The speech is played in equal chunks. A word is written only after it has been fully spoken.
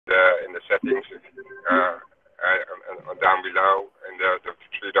the settings down below, and the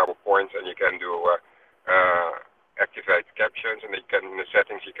three double points, and you can do activate captions, and you can, in the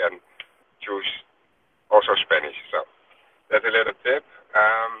settings, you can choose also Spanish. So that's a little tip.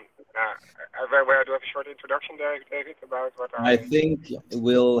 Where do I have a short introduction there, David, about what I think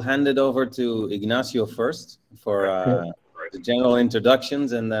we'll hand it over to Ignacio first for the general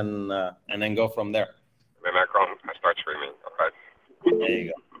introductions, and then go from there. Then I start streaming. All right. There you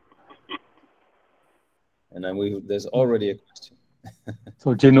go. And then there's already a question.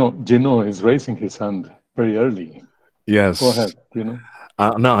 So Gino is raising his hand very early. Yes. Go ahead, Gino.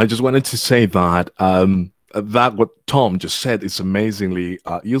 No, I just wanted to say that that what Tom just said is amazingly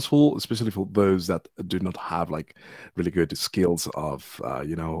useful, especially for those that do not have like really good skills of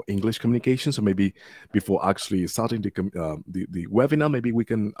English communication. So maybe before actually starting the webinar, maybe we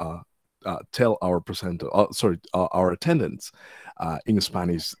can tell our presenter, our attendants in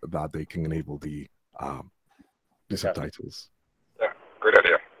Spanish that they can enable the subtitles. Yeah, good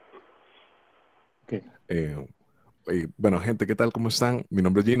idea. Okay. Bueno, gente, ¿qué tal? ¿Cómo están? Mi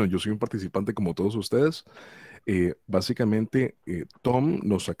nombre es Gino, yo soy un participante como todos ustedes. Básicamente, Tom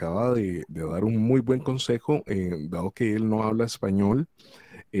nos acaba de dar un muy buen consejo, dado que él no habla español,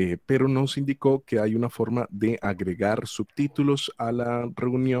 pero nos indicó que hay una forma de agregar subtítulos a la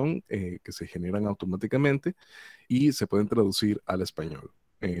reunión que se generan automáticamente y se pueden traducir al español.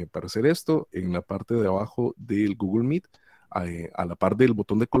 Para hacer esto, en la parte de abajo del Google Meet, a la par del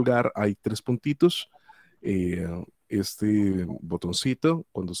botón de colgar, hay 3 puntitos. Este botoncito,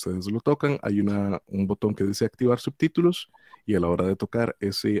 cuando ustedes lo tocan, hay un botón que dice activar subtítulos, y a la hora de tocar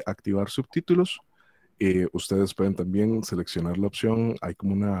ese activar subtítulos, ustedes pueden también seleccionar la opción. Hay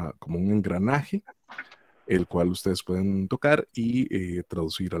como un engranaje, el cual ustedes pueden tocar y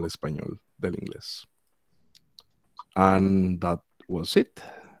traducir al español del inglés. And that was it.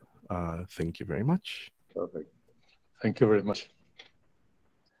 Thank you very much. Perfect. Thank you very much.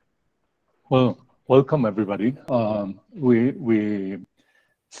 Well, welcome everybody. We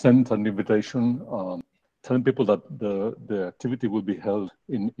sent an invitation telling people that the activity will be held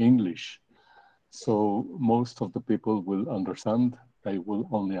in English. So most of the people will understand. I will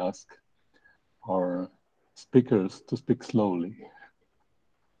only ask our speakers to speak slowly,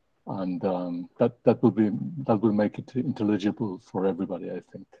 and that will make it intelligible for everybody, I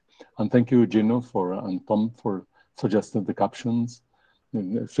think. And thank you, Gino, and Tom for suggesting the captions.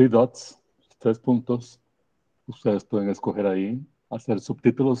 3 dots, 3 puntos. Ustedes pueden escoger ahí, hacer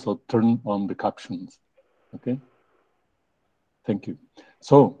subtítulos o turn on the captions. Okay. Thank you.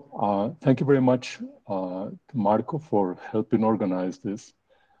 So thank you very much to Marco for helping organize this,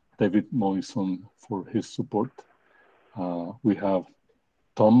 David Moyson for his support. We have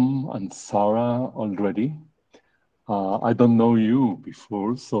Tom and Sarah already. I don't know you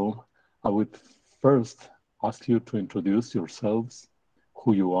before, so I would first ask you to introduce yourselves,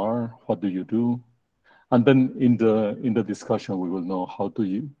 who you are, what do you do, and then in the discussion we will know how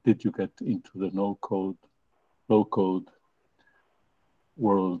did you get into the low code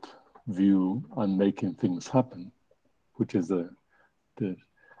world view and making things happen, which is the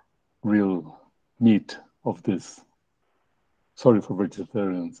real meat of this. Sorry for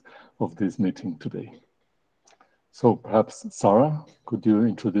vegetarians, of this meeting today. So perhaps Sarah, could you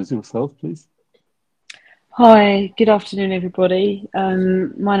introduce yourself, please? Hi, good afternoon, everybody.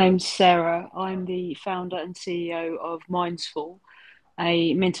 My name's Sarah. I'm the founder and CEO of Mindful,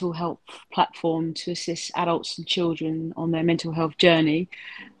 a mental health platform to assist adults and children on their mental health journey.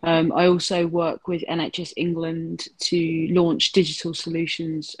 I also work with NHS England to launch digital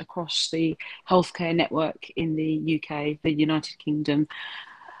solutions across the healthcare network in the UK, the United Kingdom.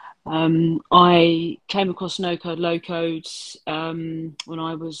 I came across No Code, Low Code when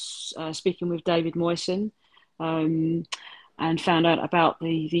I was speaking with David Moyson, and found out about the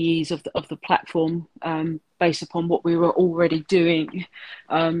ease of the platform based upon what we were already doing,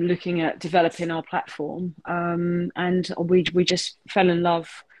 looking at developing our platform, and we just fell in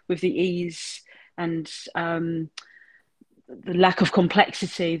love with the ease and the lack of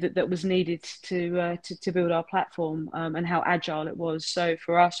complexity that was needed to build our platform, and how agile it was. So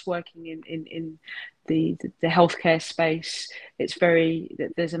for us working in the healthcare space,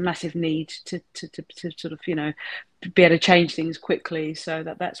 there's a massive need to sort of be able to change things quickly. So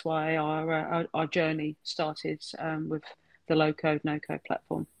that's why our journey started with the low code, no code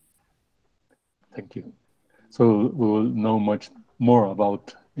platform. Thank you. So we will know much more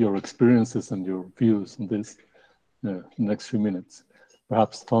about your experiences and your views on this in the next few minutes.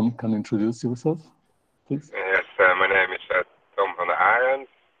 Perhaps Tom can introduce yourself, please. Yes, my name is Tom van der Arend.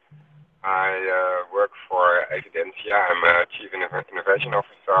 I work for Extensión. I'm a Chief Innovation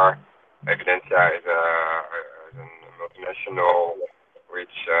Officer. Evidentia is a multinational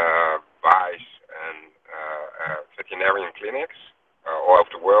which buys veterinarian clinics all over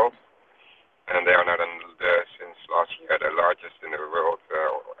the world, and they are now since last year the largest in the world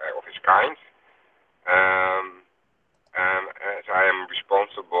of its kind. As I am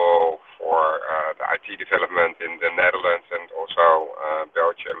responsible for the IT development in the Netherlands and also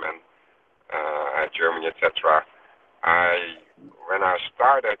Belgium and Germany, etc. When I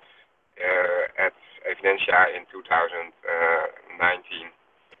started at Evidentia in 2019,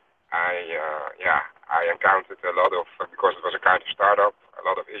 I encountered a lot of, because it was a kind of startup, a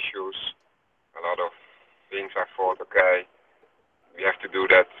lot of issues, a lot of things. I thought, okay, we have to do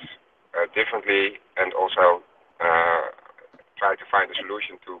that differently, and also try to find a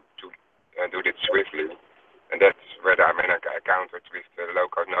solution to do it swiftly. And that's where I encountered with the Low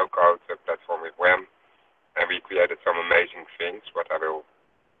Code No Code platform with WEM, and we created some amazing things. But I will,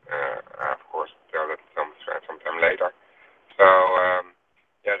 of course, tell that sometime later. So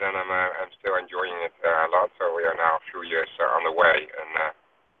then I'm still enjoying it a lot. So we are now a few years on the way, and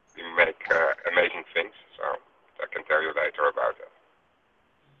we make amazing things. So I can tell you later about that.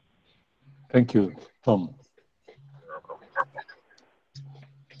 Thank you, Tom.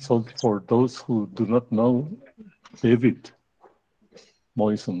 So for those who do not know David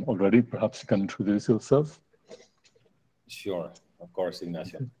Moyson already, perhaps you can introduce yourself. Sure, of course,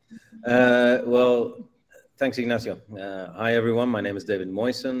 Ignacio. Well, thanks, Ignacio. Hi, everyone. My name is David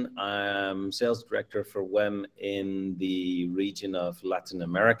Moyson. I'm sales director for WEM in the region of Latin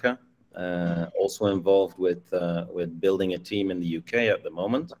America. Also involved with building a team in the UK at the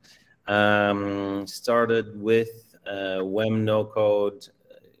moment. Started with WEM No Code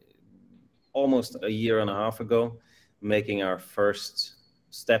almost a year and a half ago, making our first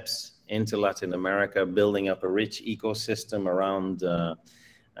steps into Latin America, building up a rich ecosystem around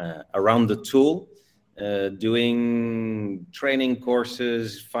the tool, doing training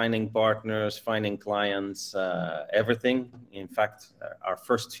courses, finding partners, finding clients, everything. In fact, our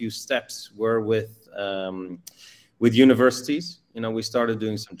first few steps were with universities. You know, we started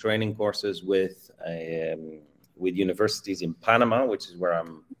doing some training courses with universities in Panama, which is where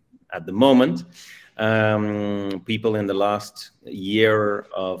I'm at the moment. People in the last year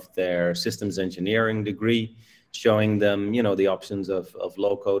of their systems engineering degree, showing them, you know, the options of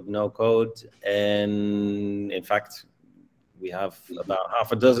low code, no code. And in fact, we have about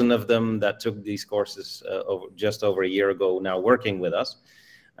half a dozen of them that took these courses just over a year ago now working with us.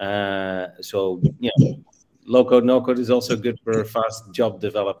 So, you know, low code, no code is also good for fast job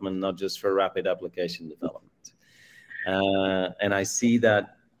development, not just for rapid application development. And I see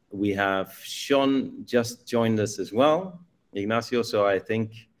that we have Sean just joined us as well, Ignacio. So I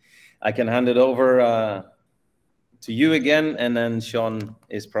think I can hand it over to you again, and then Sean,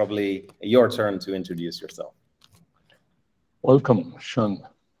 is probably your turn to introduce yourself. Welcome, Sean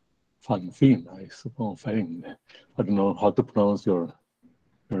Van Veen, I suppose. I don't know how to pronounce your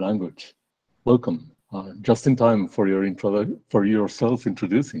language. Welcome. Just in time for your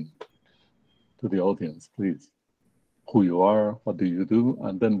self-introducing to the audience, please. Who you are, what do you do,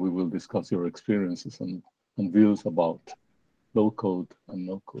 and then we will discuss your experiences and views about low code and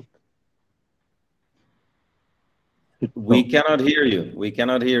no code. We cannot hear you. We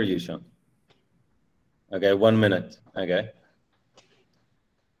cannot hear you, Sean. Okay, 1 minute. Okay.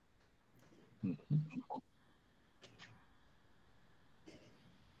 Mm-hmm.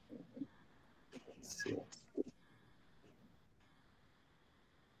 Let's see.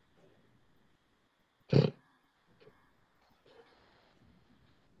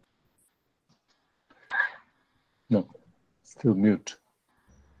 No, still mute.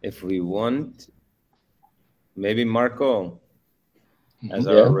 If we want, maybe Marco, as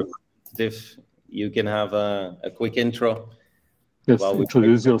our representative, you can have a quick intro. Yes,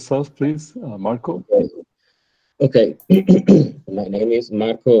 introduce yourself, please, Marco. Okay, my name is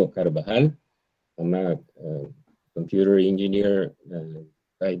Marco Carvajal. I'm a computer engineer.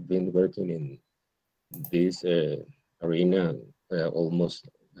 I've been working in this arena almost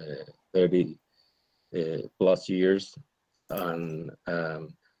 30 plus years, and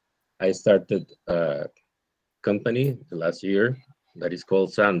I started a company last year that is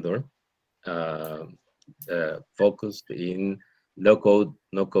called XANDOR, focused in low code,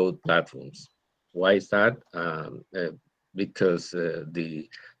 no code platforms. Why is that? Because the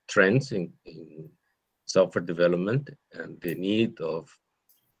trends in software development and the need of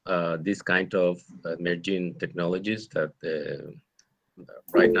this kind of emerging technologies that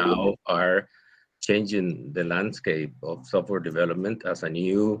right now are changing the landscape of software development as a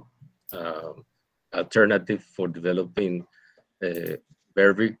new alternative for developing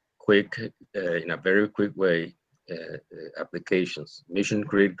very in a very quick way, applications, mission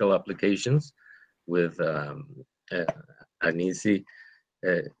critical applications with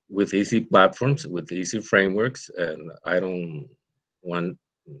with easy platforms, with easy frameworks. And I don't want,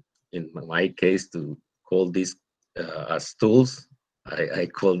 in my case, to call these as tools. I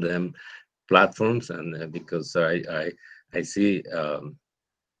call them platforms, and because I see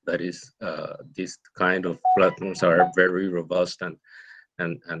that is this kind of platforms are very robust, and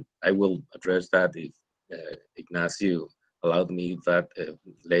I will address that if Ignacio allowed me that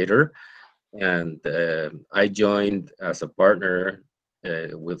later. And I joined as a partner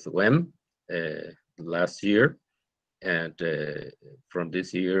with WEM last year, and from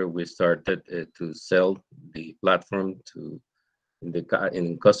this year we started to sell the platform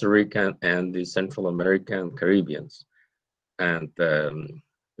in Costa Rica and the Central American Caribbeans, and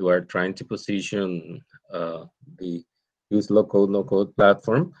we are trying to position the Low Code No Code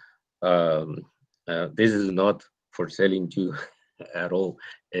platform. This is not for selling you at all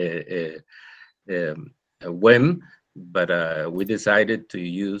WEM, but we decided to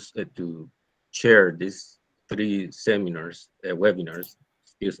use to share these 3 webinars,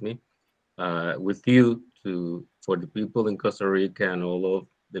 excuse me, with you for the people in Costa Rica and all of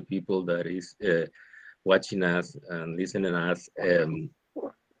the people that is watching us and listening us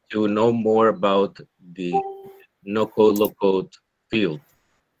to know more about the no code, low code field,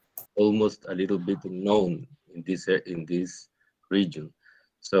 almost a little bit known in this region.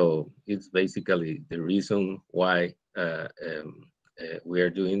 So it's basically the reason why we are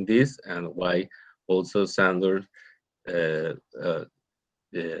doing this, and why also XANDOR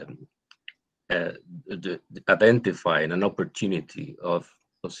identified an opportunity of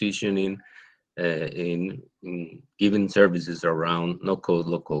positioning in giving services around no code,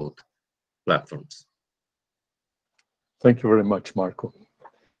 low code platforms. Thank you very much, Marco.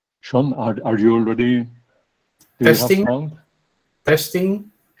 Sean, are you already testing?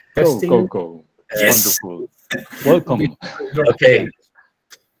 Testing. Go. Yes. Wonderful. Welcome. Okay.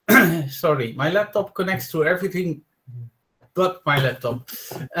 Sorry, my laptop connects to everything but my laptop.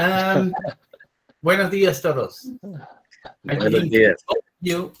 Buenos días todos. Buenos días.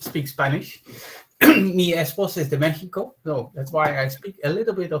 You speak Spanish. Mi esposa is de Mexico, so that's why I speak a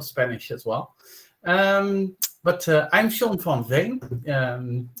little bit of Spanish as well. But I'm Sean van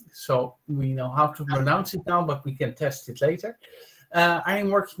Veen, so we know how to pronounce it now, but we can test it later. I am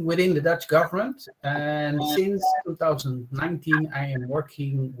working within the Dutch government, and since 2019, I am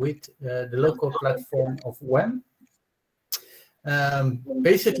working with the local platform of WEM.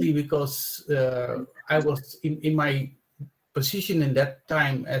 Basically, because I was in my position in that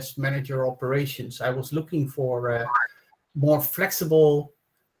time as manager operations, I was looking for a more flexible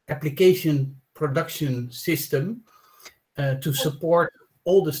application production system to support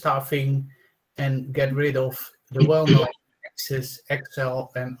all the staffing and get rid of the well-known Access,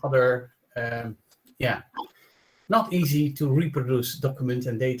 Excel, and other, not easy to reproduce documents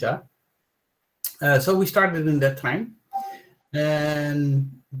and data. So we started in that time.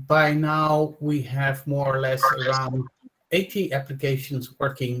 And by now we have more or less around 80 applications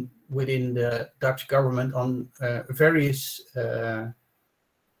working within the Dutch government on various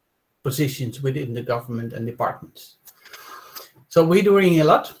positions within the government and departments. So we're doing a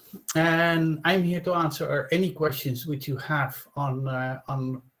lot, and I'm here to answer any questions which you have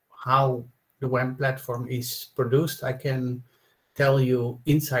on how the WEM platform is produced. I can tell you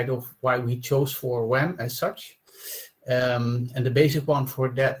insight of why we chose for WEM as such. And the basic one for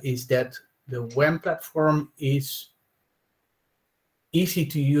that is that the WEM platform is easy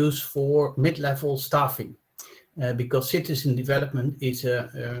to use for mid-level staffing, because citizen development is a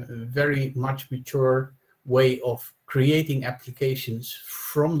very much mature way of creating applications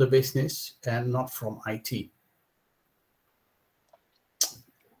from the business and not from IT.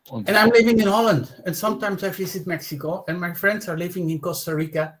 And I'm living in Holland, and sometimes I visit Mexico, and my friends are living in Costa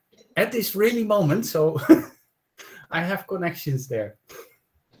Rica at this really moment, so I have connections there.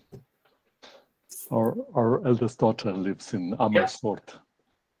 Our eldest daughter lives in Amersfoort.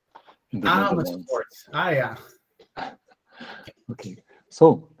 In the Netherlands. Yeah. Okay,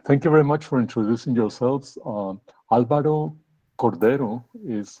 so thank you very much for introducing yourselves. Álvaro Cordero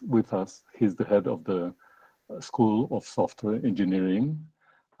is with us. He's the head of the School of Software Engineering,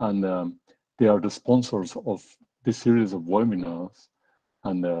 and they are the sponsors of this series of webinars.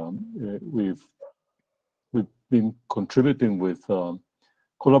 And we've been contributing with,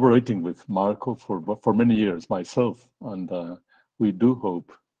 collaborating with Marco for many years, myself, and we do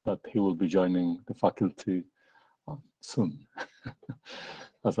hope that he will be joining the faculty soon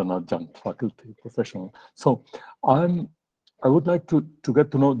as an adjunct faculty professional. So I'm I would like to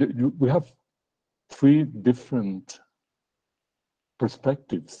get to know, we have 3 different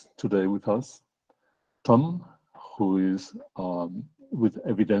perspectives today with us. Tom, who is with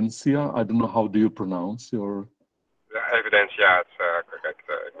Evidencia. I don't know, how do you pronounce your... Evidencia, it's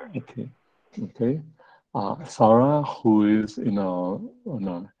correct. Okay, okay. Sarah, who is in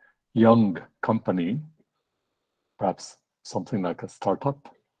a young company, perhaps something like a startup,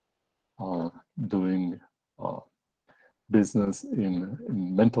 doing business in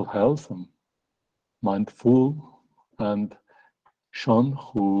mental health and mindful, and Sean,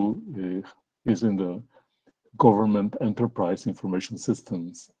 who is in the government enterprise information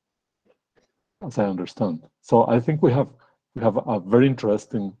systems, as I understand. So I think we have a very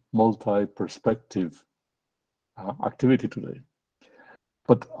interesting multi-perspective activity today.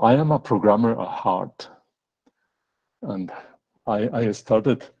 But I am a programmer at heart, and I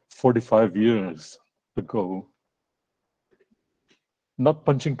started 45 years ago, not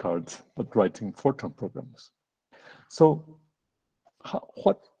punching cards, but writing Fortran programs. So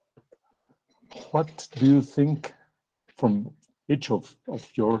what do you think, from each of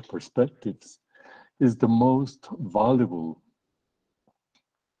your perspectives, is the most valuable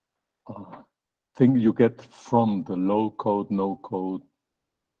thing you get from the low code, no code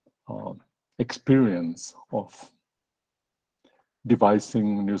experience of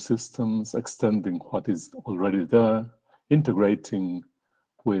devising new systems, extending what is already there, integrating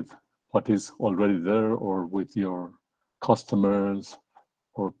with what is already there, or with your customers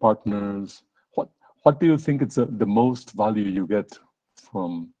or partners? What do you think is the most value you get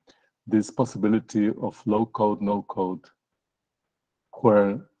from this possibility of low code, no code,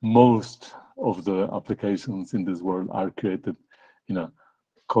 where most of the applications in this world are created in a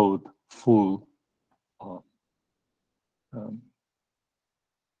code full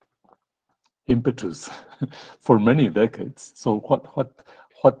impetus for many decades? So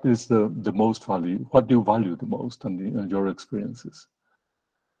what is the most value? What do you value the most in your experiences?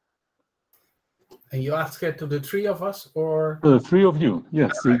 And you ask it to the 3 of us, or? The 3 of you,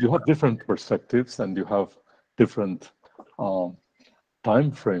 yes. You have different perspectives, and you have different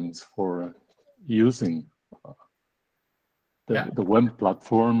time frames for using the WEM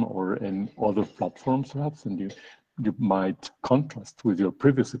platform or in other platforms, perhaps, and you might contrast with your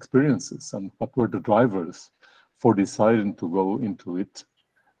previous experiences and what were the drivers for deciding to go into it.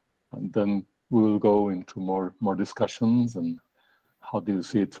 And then we will go into more discussions, and how do you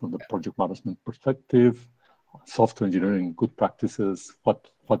see it from the project management perspective, software engineering, good practices,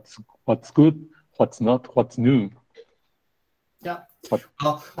 what's good, what's not, what's new. Yeah.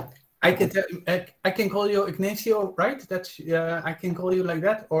 Well, I can call you Ignacio, right? That's I can call you like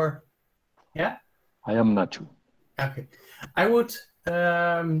that, or yeah. I am Nacho. Okay, I would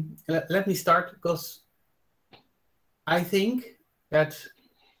let me start, because I think that,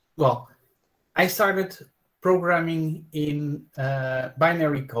 well, I started programming in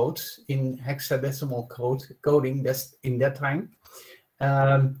binary codes, in hexadecimal coding in that time,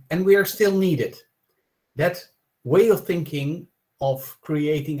 and we are still needed. That way of thinking of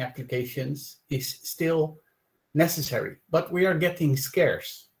creating applications is still necessary, but we are getting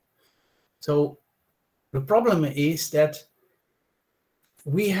scarce. So the problem is that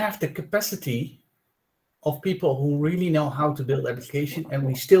we have the capacity of people who really know how to build application, and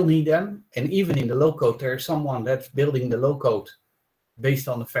we still need them. And even in the low code, there's someone that's building the low code based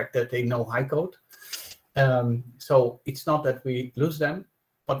on the fact that they know high code. So it's not that we lose them,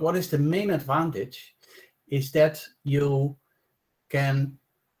 but what is the main advantage is that you can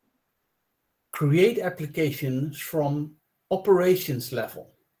create applications from operations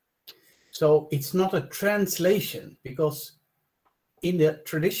level. So it's not a translation, because in the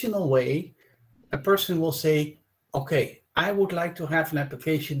traditional way, a person will say, okay, I would like to have an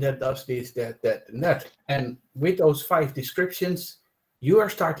application that does this, that, and that. And with those 5 descriptions, you are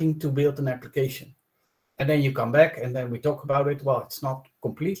starting to build an application. And then you come back, and then we talk about it. Well, it's not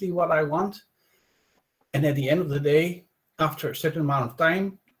completely what I want. And at the end of the day, after a certain amount of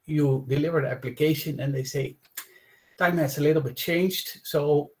time, you deliver the application, and they say, time has a little bit changed,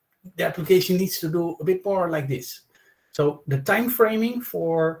 so the application needs to do a bit more like this. So the time framing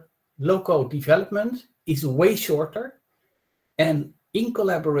for low-code development is way shorter, and in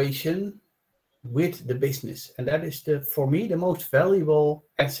collaboration with the business. And that is, for me, the most valuable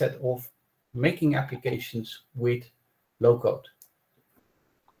asset of making applications with low-code.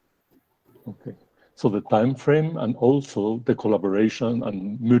 Okay. So the time frame, and also the collaboration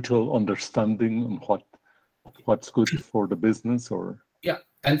and mutual understanding on what's good for the business, or yeah.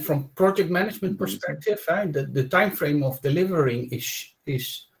 And from project management perspective, the time frame of delivering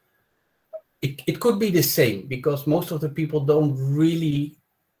is it could be the same, because most of the people don't really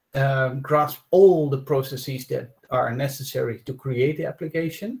grasp all the processes that are necessary to create the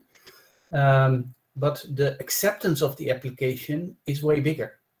application. But the acceptance of the application is way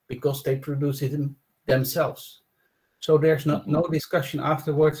bigger because they produce it themselves. So there's no discussion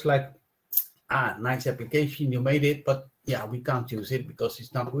afterwards like, nice application, you made it, but yeah, we can't use it because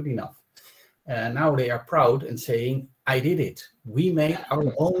it's not good enough. Now they are proud and saying, I did it. We made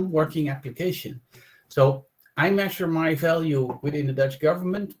our own working application. So I measure my value within the Dutch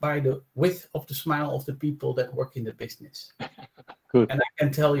government by the width of the smile of the people that work in the business. Good. And I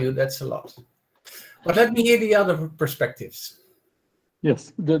can tell you that's a lot. But let me hear the other perspectives.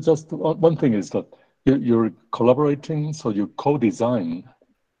 Yes, just one thing is that you're collaborating, so you co-design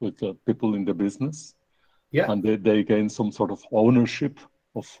with the people in the business, and they gain some sort of ownership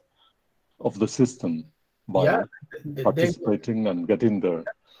of the system by participating and getting their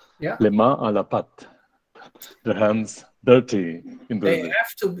les mains à la pâte, their hands dirty.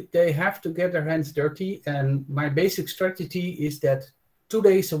 They have to get their hands dirty, and my basic strategy is that 2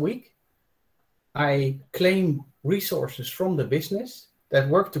 days a week, I claim resources from the business that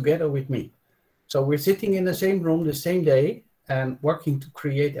work together with me. So we're sitting in the same room the same day and working to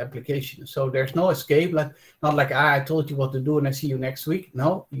create applications. So there's no escape, not like, I told you what to do and I see you next week.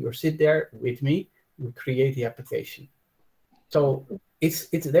 No, you sit there with me, we create the application. So it's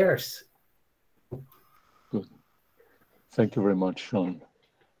theirs. Good. Thank you very much, Sean.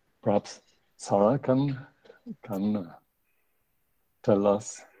 Perhaps Sarah can tell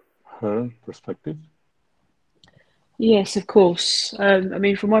us her perspective. Yes, of course. I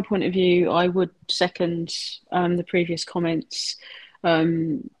mean, from my point of view, I would second the previous comments.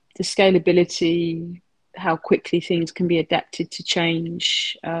 The scalability, how quickly things can be adapted to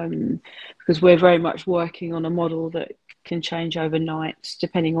change, because we're very much working on a model that can change overnight,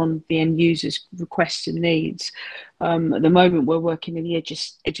 depending on the end user's requests and needs. At the moment, we're working in the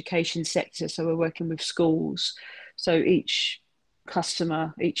education sector, so we're working with schools. So each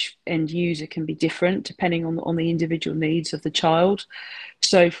customer, each end user can be different depending on the individual needs of the child.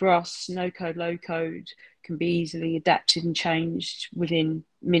 So for us, no code, low code can be easily adapted and changed within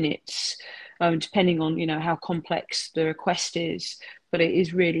minutes, depending on how complex the request is. But it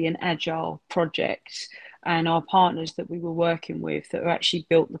is really an agile project, and our partners that we were working with that actually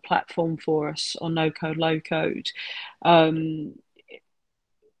built the platform for us on no code, low code.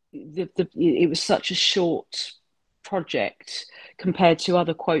 It was such a short project compared to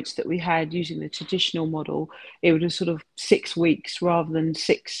other quotes that we had using the traditional model. It was sort of 6 weeks rather than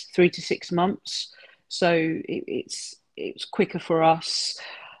 3 to 6 months. So it's quicker for us,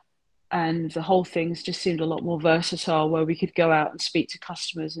 and the whole thing's just seemed a lot more versatile, where we could go out and speak to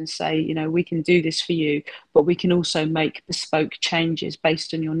customers and say, we can do this for you, but we can also make bespoke changes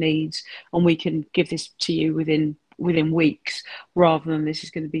based on your needs, and we can give this to you within weeks, rather than this is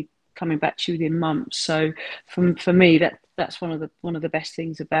going to be coming back to you within months. So for me, that's one of the best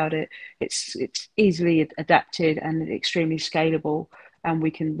things about it. It's easily adapted and extremely scalable, and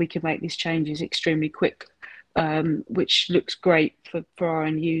we can make these changes extremely quick, which looks great for our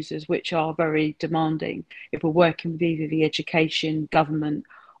end users, which are very demanding. If we're working with either the education, government,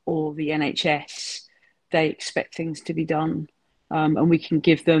 or the NHS, they expect things to be done, and we can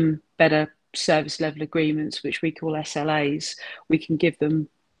give them better service level agreements, which we call SLAs. We can give them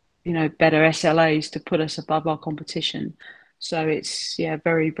better SLAs to put us above our competition. So it's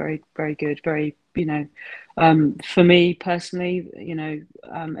very, very, very good. Very, for me personally,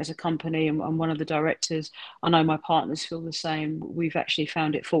 as a company, I'm one of the directors. I know my partners feel the same. We've actually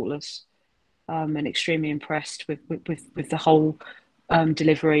found it faultless, and extremely impressed with the whole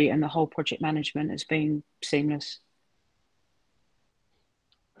delivery, and the whole project management has been seamless.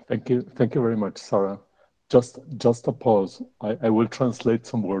 Thank you very much, Sarah. Just a pause. I will translate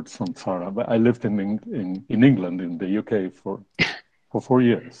some words from Sarah. But I lived in England, in the UK for 4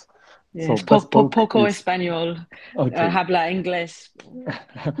 years. Yes, so poco español, okay. Habla inglés.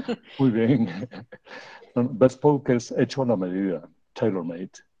 Muy bien. Bespoke es hecho a la medida,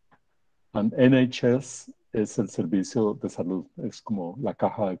 tailor-made. And NHS es el servicio de salud. Es como la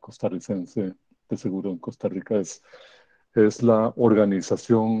caja costarricense de seguro en Costa Rica. Es la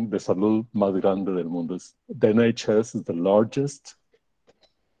organización de salud más grande del mundo. The NHS is the largest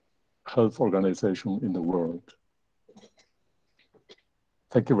health organization in the world.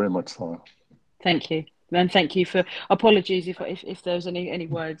 Thank you very much, Sarah. Thank you. And thank you for apologies if there's any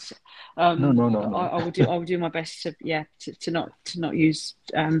words. No. I will do my best to not use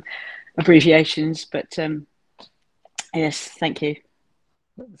abbreviations, but yes, thank you.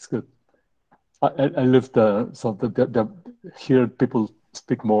 It's good. I lived so here people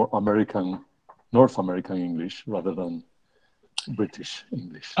speak more American North American English rather than British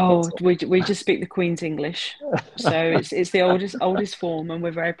English. Oh, we just speak the Queen's English, so it's the oldest form, and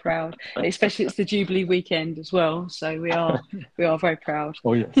we're very proud. Especially it's the Jubilee weekend as well, so we are very proud.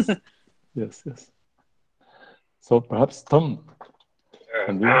 Oh yes, yes, yes. So perhaps Tom.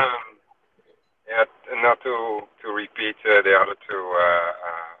 Yeah, not to repeat the other two,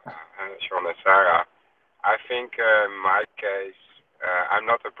 Sean and Sarah. I think in my case, I'm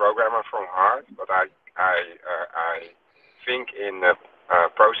not a programmer from heart, but I think in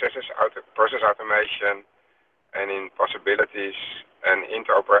process automation and in possibilities and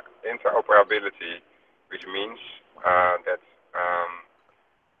interoperability, which means that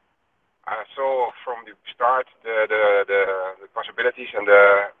I saw from the start the possibilities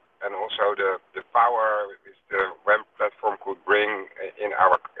and also the power which the WEM platform could bring in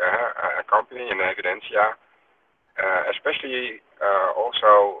our company in Evidentia, especially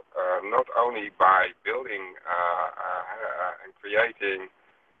also not only by building and creating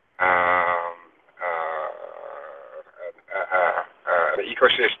an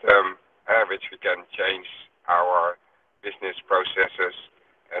ecosystem which we can change our business processes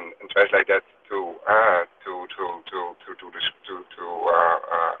and translate that to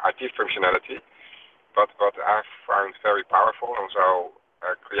IT functionality. But what I found very powerful, also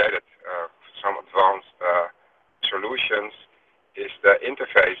created some advanced solutions, is the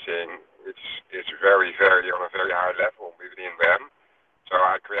interfacing, which is very on a very high level within WEM. So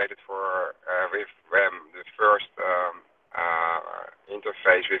I created with WEM the first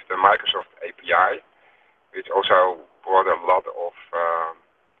interface with the Microsoft API, which also brought a lot of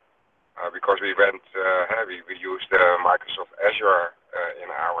because we went we used Microsoft Azure in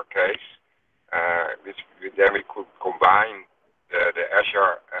our case, which then we could combine the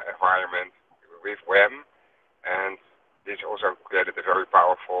Azure environment with WEM, and this also created a very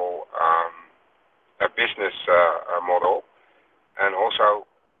powerful business model. And also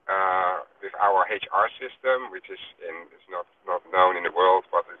with our HR system, which is it's not known in the world,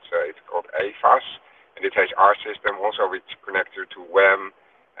 but it's called AFAS, and this HR system also which connected to WEM,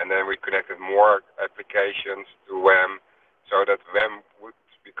 and then we connected more applications to WEM, so that WEM would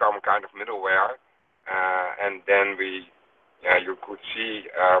become kind of middleware, and then you could see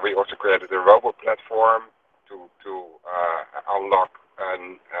we also created a robot platform to unlock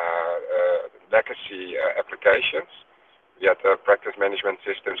legacy applications. We had practice management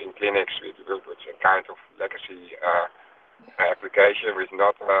systems in clinics, which is a kind of legacy application with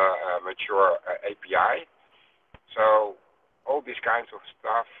not a mature API. So all these kinds of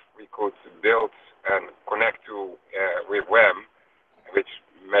stuff we could build and connect to with WEM, which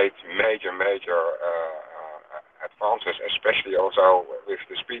made major advances, especially also with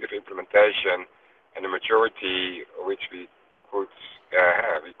the speed of implementation and the maturity, which we could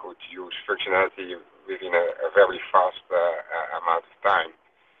use functionality within a very fast amount of time.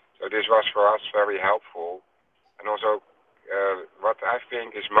 So this was for us very helpful. And also what I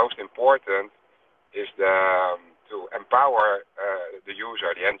think is most important is to empower the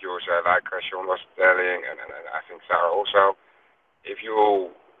user, the end user, like Sean was telling, and I think Sarah also. If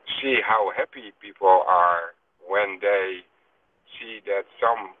you see how happy people are when they see that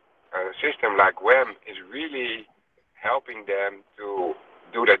some system like WEM is really helping them to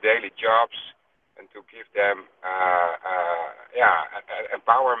do their daily jobs and to give them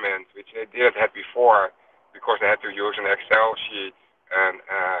empowerment, which they didn't have before because they had to use an Excel sheet and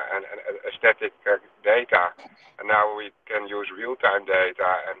static data, and now we can use real-time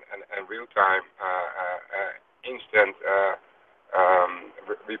data and real-time instant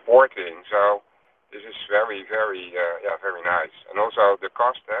reporting. So this is very nice. And also the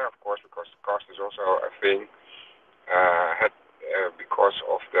cost there, of course, because the cost is also a thing. Because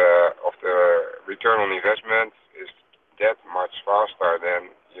of the return on investment is that much faster than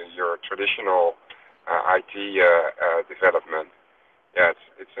your traditional IT development. Yeah,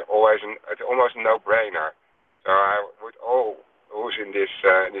 it's almost a no-brainer. So I would all who's in this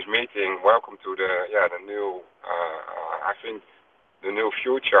meeting welcome to the new I think the new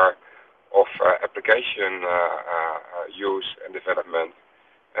future of application use and development.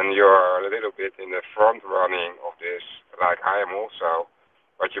 And you're a little bit in the front running of this, like I am also.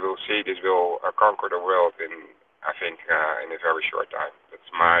 But you will see this will conquer the world in a very short time. That's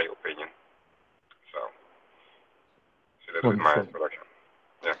my opinion. So it's a little bit my introduction.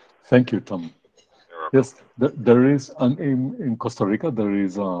 Yeah. Thank you, Tom. Yes, there is, in Costa Rica, there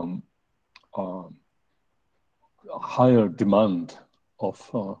is a higher demand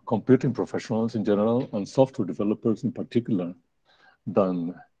of computing professionals in general and software developers in particular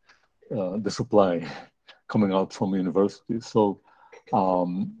than the supply coming out from universities. So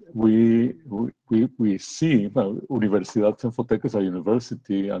We see Universidad Cenfotec is a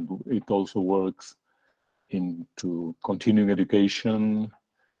university, and it also works into continuing education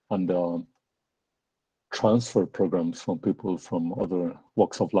and transfer programs from people from other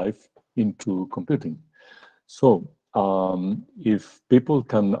walks of life into computing. So if people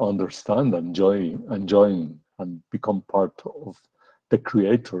can understand and join and become part of the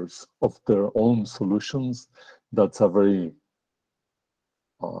creators of their own solutions, that's a very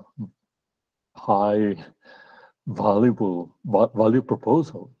high value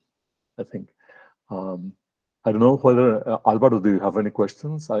proposal, I think. I don't know whether, Alvaro, do you have any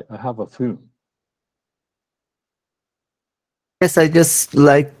questions? I have a few. Yes, I just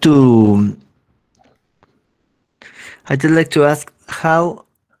like to ask how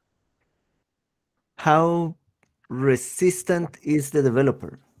resistant is the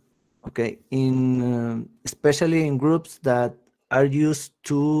developer? Okay, in especially in groups that are used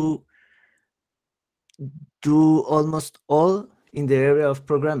to do almost all in the area of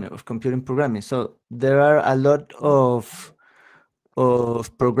programming, of computing programming. So there are a lot of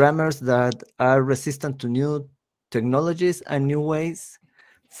programmers that are resistant to new technologies and new ways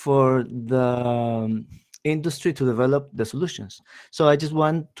for the industry to develop the solutions. So I just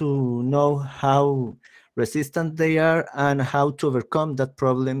want to know how resistant they are and how to overcome that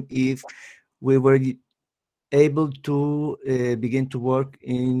problem if we were able to begin to work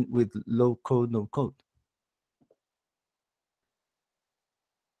with low code, no code.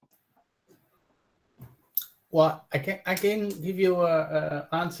 Well, I can give you an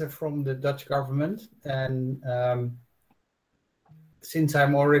answer from the Dutch government, and since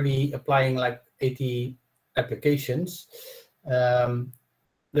I'm already applying like 80 applications,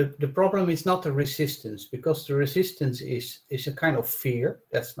 the problem is not the resistance, because the resistance is a kind of fear.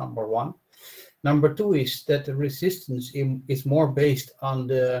 That's number one. Number two is that the resistance is more based on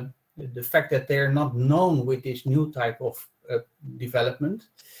the fact that they're not known with this new type of development.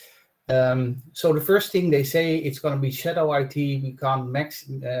 So the first thing they say, it's going to be shadow IT. We can't mix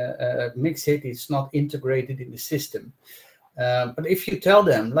it. It's not integrated in the system. But if you tell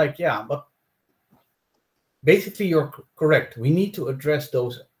them, like, yeah, but basically you're correct. We need to address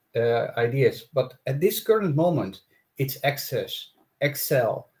those ideas. But at this current moment, it's Access,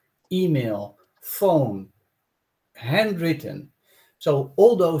 Excel, email, phone, handwritten. So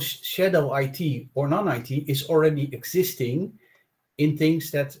all those shadow IT or non-IT is already existing in things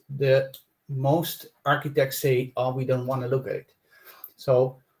that the most architects say, oh, we don't want to look at it.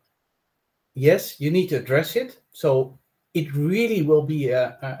 So yes, you need to address it. So it really will be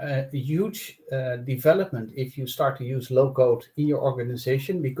a huge development if you start to use low code in your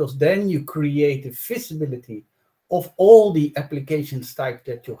organization, because then you create the visibility of all the applications type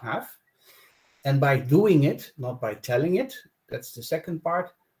that you have. And by doing it, not by telling it, that's the second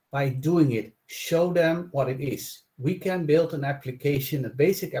part, by doing it, show them what it is. We can build an application, a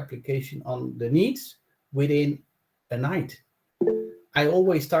basic application on the needs within a night. I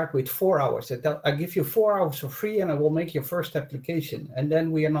always start with 4 hours. I give you 4 hours for free and I will make your first application. And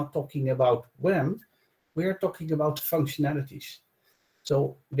then we are not talking about WEM, we are talking about functionalities.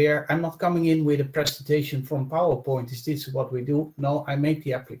 So there, I'm not coming in with a presentation from PowerPoint. Is this what we do? No, I make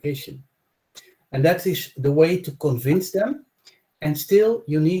the application. And that is the way to convince them. And still,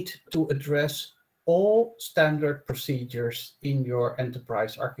 you need to address all standard procedures in your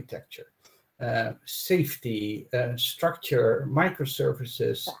enterprise architecture. Safety, structure,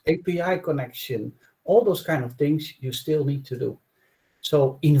 microservices, API connection, all those kind of things you still need to do.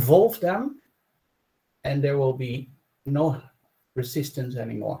 So involve them, and there will be no resistance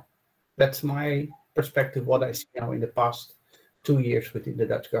anymore. That's my perspective, what I see now in the past 2 years within the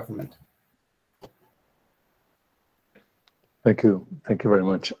Dutch government. Thank you. Thank you very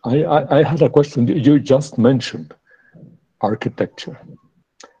much. I had a question. You just mentioned architecture.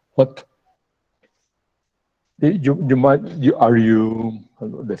 What are you,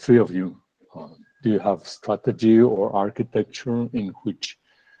 the three of you, do you have strategy or architecture in which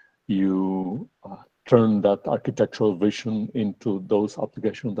you turn that architectural vision into those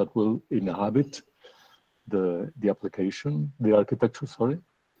applications that will inhabit the application, the architecture, sorry?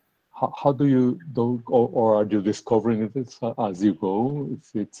 How do you do, or are you discovering if it's as you go,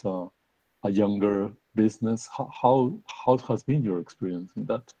 if it's a younger business? How has been your experience in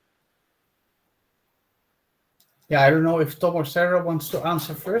that? Yeah, I don't know if Tom or Sarah wants to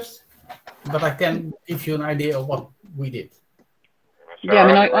answer first, but I can give you an idea of what we did. Yeah, I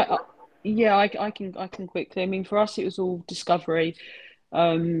mean, I can quickly. I mean, for us, it was all discovery.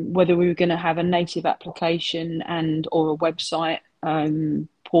 Whether we were going to have a native application or a website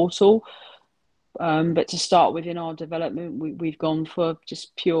portal. But to start with in our development, we've gone for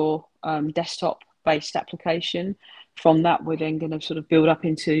just pure desktop-based application. From that, we're then going to sort of build up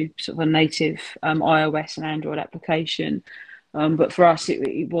into sort of a native iOS and Android application. But for us,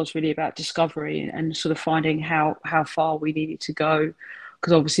 it was really about discovery and sort of finding how far we needed to go.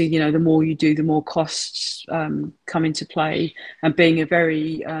 Because obviously, you know, the more you do, the more costs come into play. And being a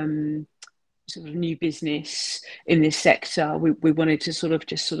very sort of new business in this sector, we wanted to sort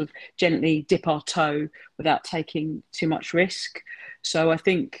of gently dip our toe without taking too much risk. So I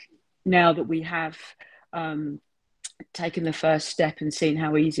think now that we have taken the first step and seen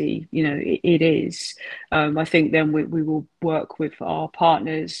how easy, you know, it is, I think then we will work with our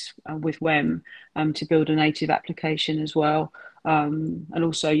partners with WEM to build a native application as well. And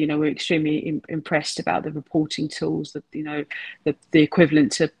also, you know, we're extremely impressed about the reporting tools that, you know, the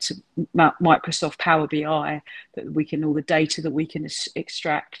equivalent to Microsoft Power BI, that we can, all the data that we can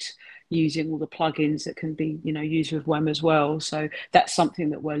extract using all the plugins that can be, you know, used with WEM as well. So that's something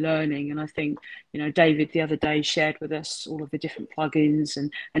that we're learning. And I think, you know, David the other day shared with us all of the different plugins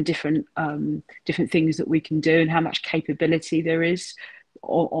and different things that we can do and how much capability there is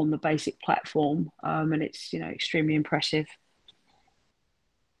on the basic platform. And it's, you know, extremely impressive.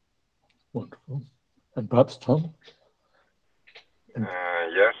 Wonderful. And perhaps Tom?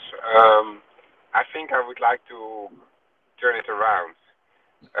 Yes. I think I would like to turn it around.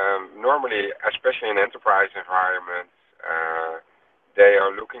 Normally, especially in enterprise environments, they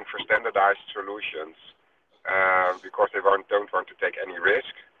are looking for standardized solutions because they don't want to take any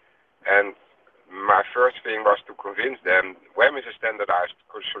risk. And my first thing was to convince them WEM is a standardized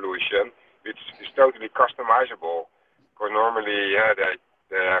solution, which is totally customizable. Because normally,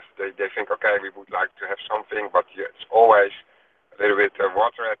 they think, okay, we would like to have something, but it's always a little bit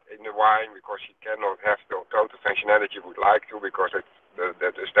water in the wine because you cannot have the total functionality you would like to because it's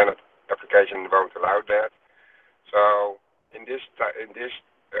the standard application won't allow that. So in this, I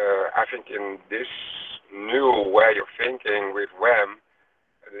think in this new way of thinking with WEM,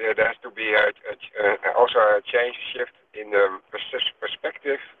 there has to be also a change, shift in the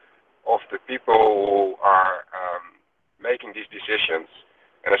perspective of the people who are making these decisions,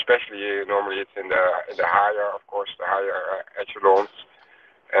 and especially normally it's in the higher, of course, the higher echelons,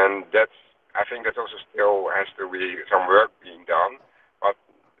 and that's, I think that also still has to be some work being done. But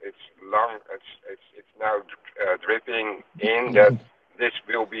it's now dripping in that this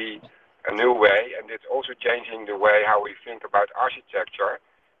will be a new way, and it's also changing the way how we think about architecture,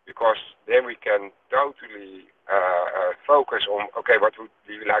 because then we can totally focus on, okay, what would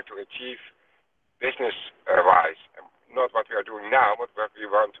we like to achieve business-wise, not what we are doing now, but what we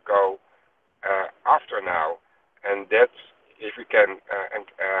want to go after now, and that's, if we can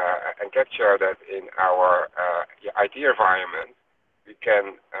and capture that in our IT environment, we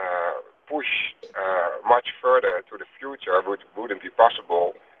can push much further to the future, which wouldn't be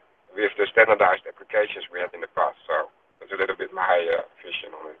possible with the standardized applications we had in the past. So that's a little bit my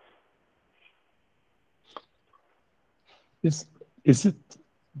vision on it. Is it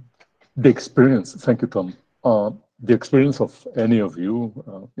the experience? Thank you, Tom. The experience of any of you,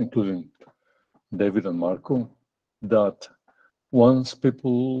 including David and Marco, that once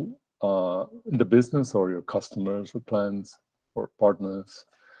people in the business or your customers or clients or partners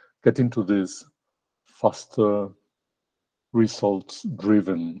get into this faster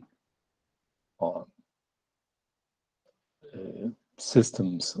results-driven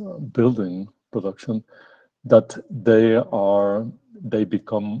systems building production, that they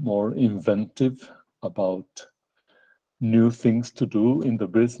become more inventive about new things to do in the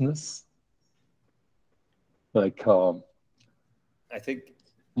business, like I think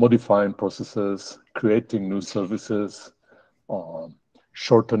modifying processes, creating new services,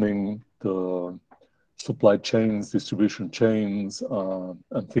 shortening the supply chains, distribution chains,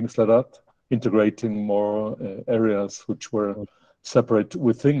 and things like that, integrating more areas which were separate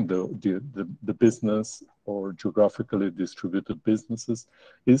within the business or geographically distributed businesses.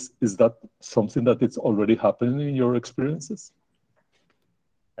 Is that something that it's already happening in your experiences?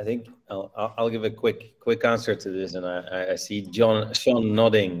 I think I'll give a quick answer to this, and I see Sean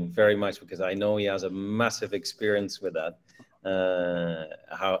nodding very much because I know he has a massive experience with that.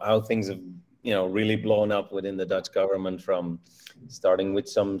 How things have, you know, really blown up within the Dutch government, from starting with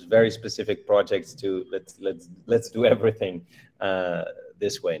some very specific projects to let's do everything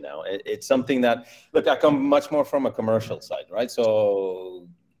this way now. It's something that, look, I come much more from a commercial side, right? So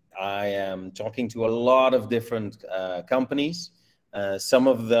I am talking to a lot of different companies. Some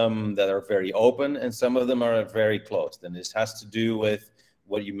of them that are very open and some of them are very closed. And this has to do with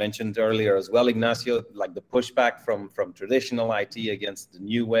what you mentioned earlier as well, Ignacio, like the pushback from traditional IT against the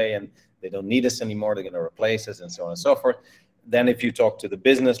new way, and they don't need us anymore, they're going to replace us, and so on and so forth. Then if you talk to the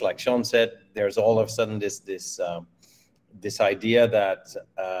business, like Sean said, there's all of a sudden this idea that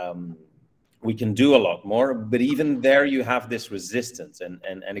we can do a lot more, but even there you have this resistance,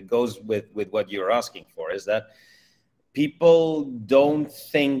 and it goes with what you're asking for, is that people don't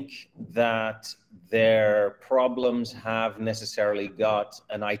think that their problems have necessarily got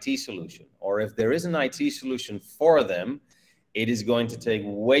an IT solution, or if there is an IT solution for them, it is going to take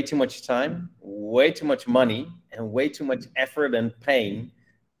way too much time, way too much money, and way too much effort and pain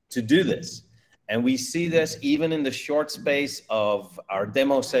to do this. And we see this even in the short space of our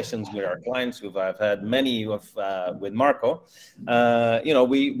demo sessions with our clients, who I've had many of with Marco. You know,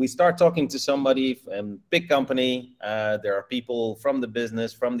 we start talking to somebody from a big company. There are people from the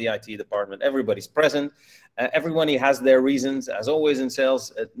business, from the IT department. Everybody's present. Everyone has their reasons, as always in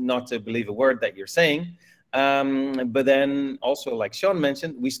sales, not to believe a word that you're saying. But then also, like Sean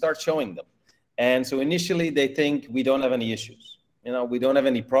mentioned, we start showing them. And so initially they think we don't have any issues. You know, we don't have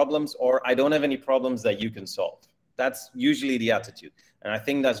any problems, or I don't have any problems that you can solve. That's usually the attitude. And I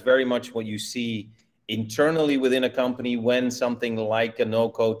think that's very much what you see internally within a company when something like a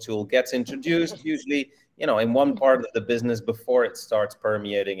no-code tool gets introduced, usually, you know, in one part of the business before it starts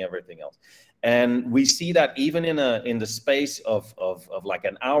permeating everything else. And we see that even in the space of like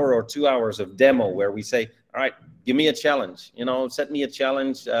an hour or 2 hours of demo, where we say, all right, give me a challenge, you know, set me a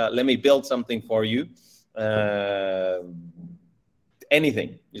challenge, let me build something for you.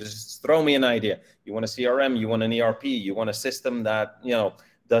 Anything, you just throw me an idea. You want a CRM, you want an ERP, you want a system that, you know,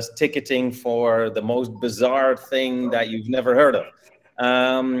 does ticketing for the most bizarre thing that you've never heard of.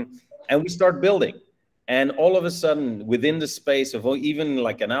 And we start building. And all of a sudden, within the space of even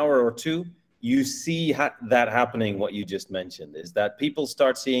like an hour or two, you see that happening. What you just mentioned is that people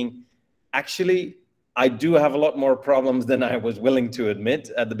start seeing, actually, I do have a lot more problems than I was willing to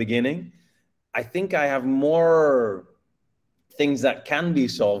admit at the beginning. I think I have more things that can be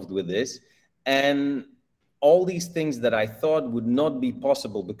solved with this, and all these things that I thought would not be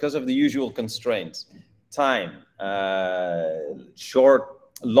possible because of the usual constraints, time,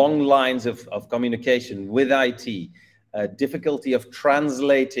 long lines of communication with IT, difficulty of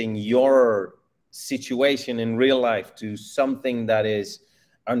translating your situation in real life to something that is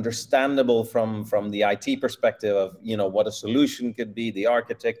understandable from the IT perspective of, you know, what a solution could be, the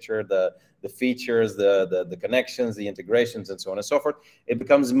architecture, the features, the connections, the integrations, and so on and so forth. It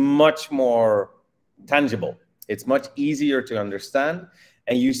becomes much more tangible. It's much easier to understand.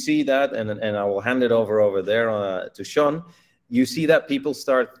 And you see that, and I will hand it over there to Sean. You see that people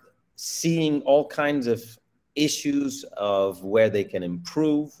start seeing all kinds of issues of where they can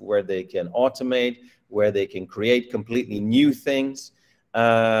improve, where they can automate, where they can create completely new things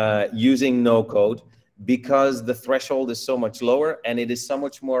using no code, because the threshold is so much lower and it is so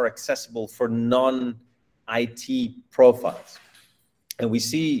much more accessible for non-IT profiles. And we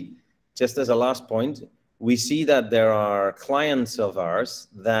see, just as a last point, we see that there are clients of ours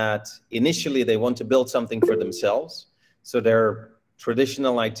that initially they want to build something for themselves. So they're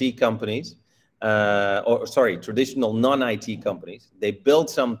traditional IT companies, traditional non-IT companies. They build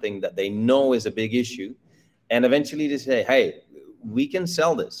something that they know is a big issue, and eventually they say, hey, we can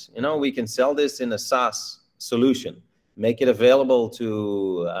sell this, you know, we can sell this in a SaaS solution, make it available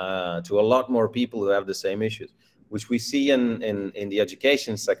to a lot more people who have the same issues, which we see in the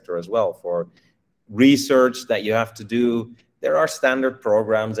education sector as well. For research that you have to do, there are standard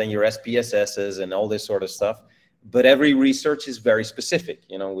programs and your SPSSs and all this sort of stuff, but every research is very specific.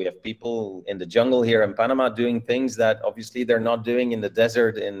 You know, we have people in the jungle here in Panama doing things that obviously they're not doing in the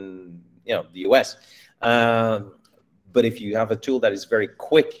desert in, you know, the US. But if you have a tool that is very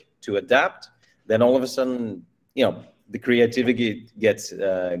quick to adapt, then all of a sudden, you know, the creativity gets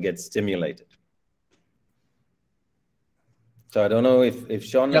stimulated. So I don't know if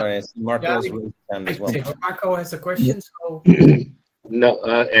Sean or Marco has raised hand as well. Marco has a question. So No,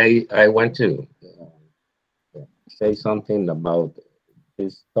 I want to say something about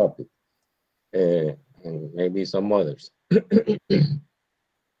this topic and maybe some others.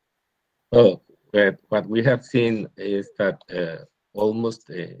 Oh. But what we have seen is that almost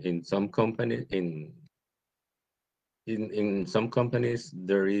in some companies, in some companies,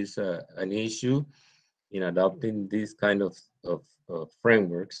 there is an issue in adopting these kind of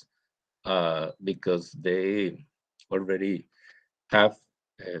frameworks because they already have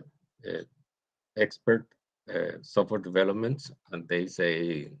expert software developments, and they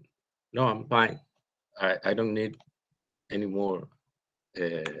say, no, I'm fine. I don't need any more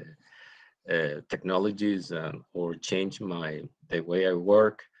technologies or change the way I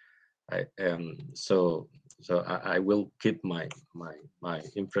work. So I will keep my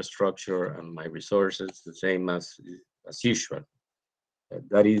infrastructure and my resources the same as usual.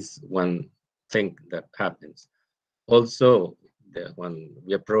 That is one thing that happens. Also, when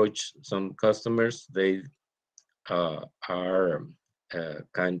we approach some customers, they are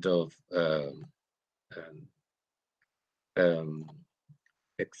kind of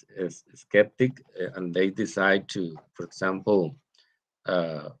skeptic, and they decide to, for example,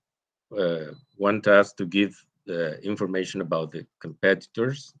 want us to give information about the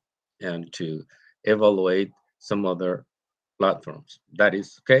competitors and to evaluate some other platforms. That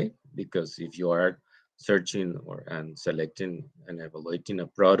is okay, because if you are searching and selecting and evaluating a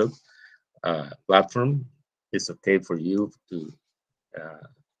product platform, it's okay for you to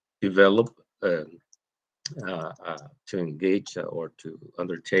develop to engage or to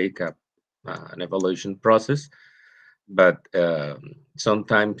undertake an evaluation process, but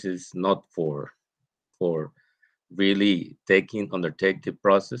sometimes it's not for really undertake the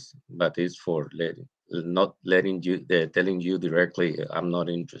process, but it's for not letting you telling you directly, I'm not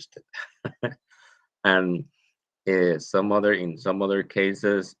interested. And in some other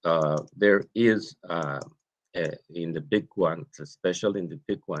cases, there is in the big ones, especially in the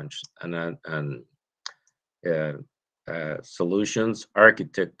big ones, and solutions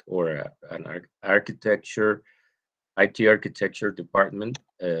architect or an IT architecture department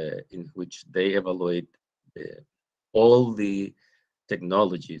in which they evaluate all the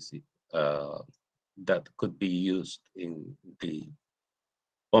technologies that could be used in the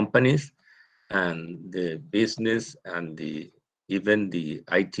companies and the business and even the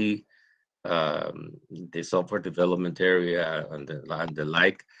IT, the software development area and the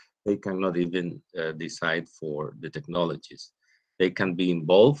like. They cannot even decide for the technologies. They can be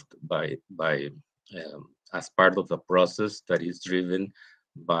involved by as part of the process that is driven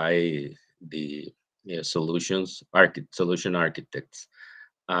by the solution architects.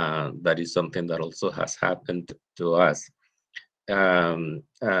 That is something that also has happened to us.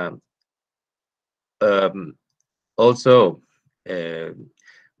 Also,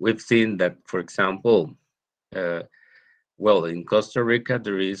 we've seen that, for example, well, in Costa Rica,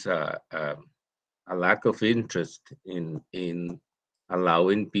 there is a lack of interest in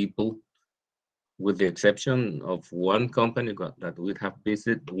allowing people, with the exception of one company that we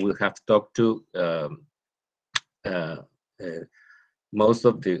have talked to. Most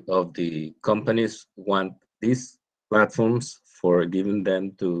of the companies want these platforms for giving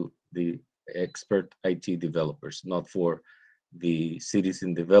them to the expert IT developers, not for the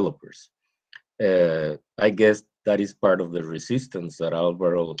citizen developers. I guess that is part of the resistance that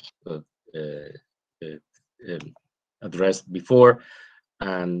Alvaro addressed before,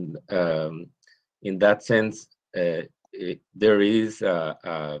 and in that sense, there is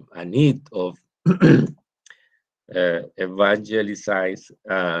a need of evangelize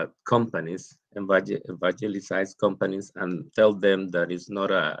companies, and tell them that it's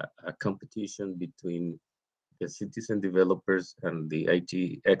not a competition between the citizen developers and the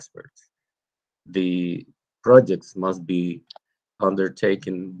IT experts. The projects must be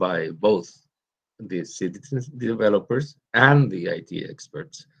undertaken by both the citizen developers and the IT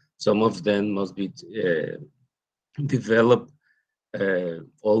experts. Some of them must be developed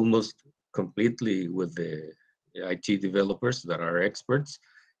almost completely with the IT developers that are experts,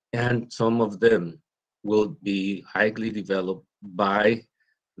 and some of them will be highly developed by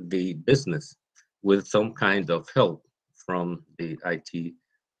the business with some kind of help from the IT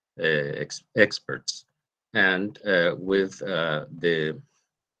experts, and with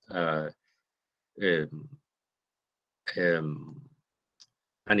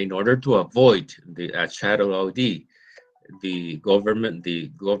and in order to avoid the shadow OD, the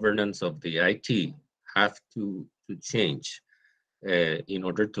governance of the IT have to change in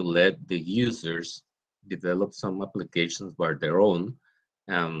order to let the users develop some applications by their own,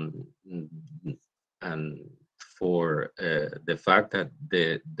 and for the fact that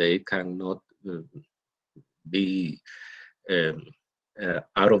they cannot be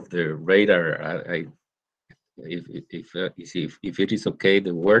out of the radar. If it is okay,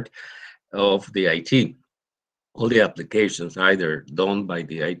 the word of the IT, all the applications either done by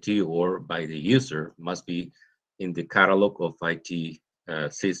the IT or by the user must be in the catalog of IT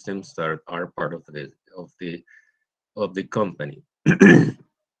systems that are part of the company.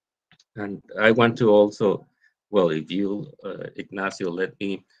 And I want to also, well, if you, Ignacio, let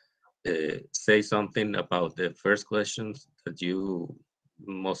me say something about the first questions that you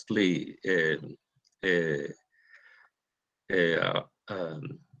mostly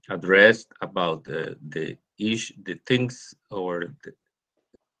addressed about the things or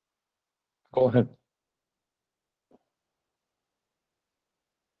Go ahead.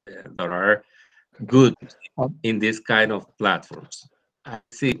 That are good in this kind of platforms. I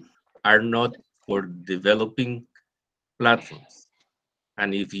see are not for developing platforms.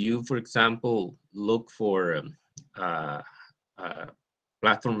 And if you, for example, look for a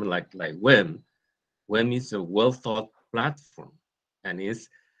platform like WEM, WEM is a well-thought platform and is,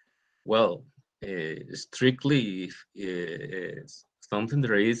 well, strictly something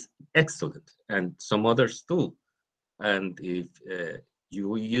that is excellent, and some others too. And if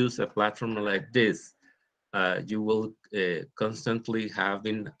you use a platform like this, you will constantly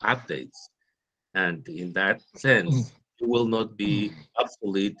having updates. And in that sense, you will not be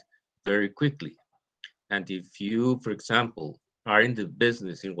obsolete very quickly. And if you, for example, are in the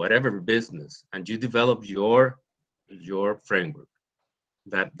business, in whatever business, and you develop your framework,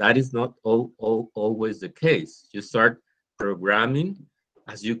 that is not always the case. You start programming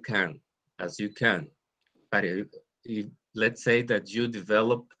as you can. But if let's say that you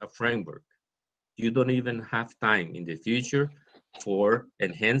develop a framework, you don't even have time in the future for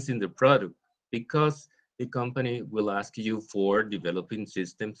enhancing the product, because the company will ask you for developing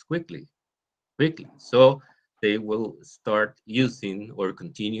systems quickly. So they will start using or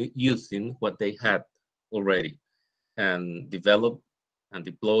continue using what they had already and develop and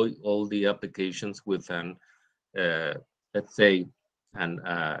deploy all the applications with an, let's say, an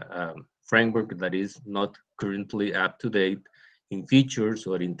framework that is not currently up to date in features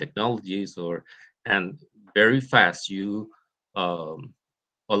or in technologies, and very fast you all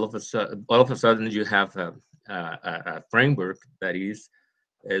of a sudden you have a framework that is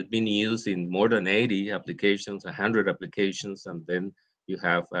being used in more than 80 applications, 100 applications, and then you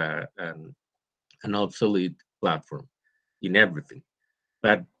have an obsolete platform in everything.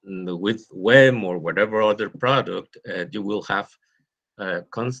 But with WEM or whatever other product, you will have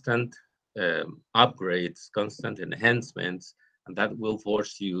constant upgrades, constant enhancements, and that will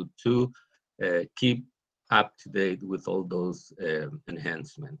force you to keep up to date with all those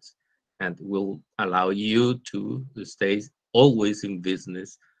enhancements, and will allow you to stay always in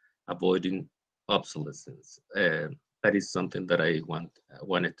business, avoiding obsolescence. That is something that I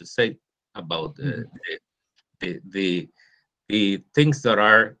wanted to say about the things that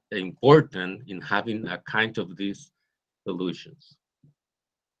are important in having a kind of these solutions.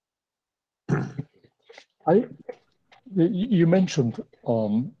 You mentioned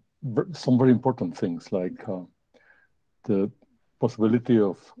some very important things, like the possibility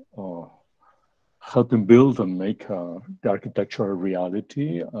of helping build and make the architecture a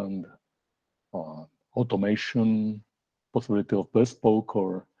reality, and automation, possibility of bespoke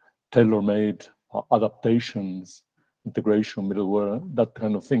or tailor-made adaptations, integration, middleware, that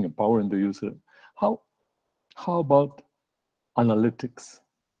kind of thing, empowering the user. How about analytics?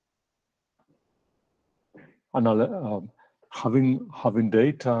 Having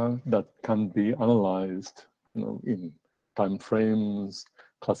data that can be analyzed, in time frames,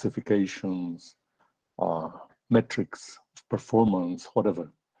 classifications, metrics, performance,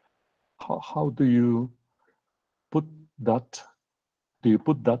 whatever. How do you put that? Do you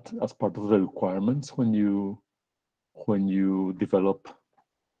put that as part of the requirements when you develop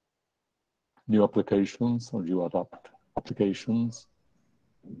new applications or you adapt applications?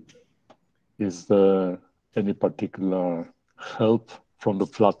 Is there any particular help from the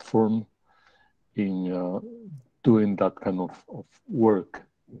platform in doing that kind of work?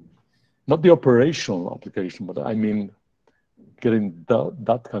 Not the operational application, but I mean getting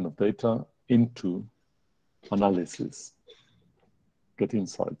that kind of data into analysis, get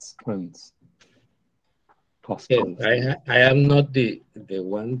insights, trends. I am not the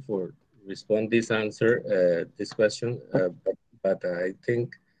one for respond this question, but I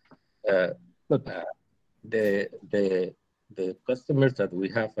think the customers that we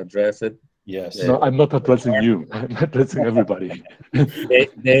have addressed. Yes. No, I'm not addressing you. I'm addressing everybody.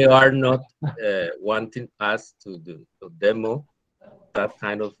 they are not wanting us to demo that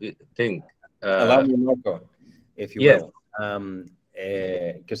kind of thing. Allow me, Marco, if you yes. will.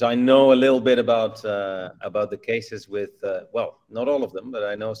 Because I know a little bit about the cases with, well, not all of them, but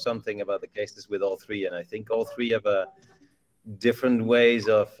I know something about the cases with all three, and I think all three have different ways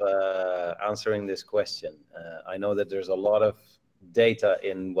of answering this question. I know that there's a lot of data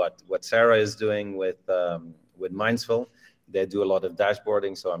in what Sarah is doing with Mindful. They do a lot of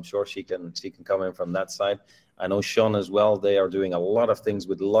dashboarding, so I'm sure she can come in from that side. I know Sean as well. They are doing a lot of things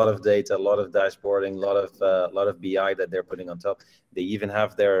with a lot of data, a lot of dashboarding, a lot of BI that they're putting on top. They even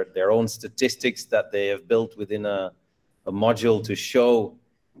have their own statistics that they have built within a module to show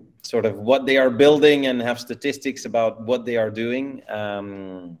sort of what they are building and have statistics about what they are doing.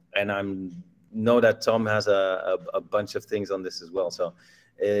 And I know that Tom has a bunch of things on this as well. So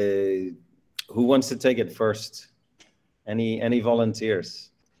who wants to take it first? Any volunteers?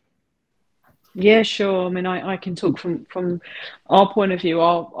 Yeah, sure. I mean, I can talk from our point of view.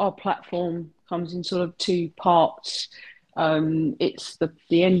 Our platform comes in sort of two parts. It's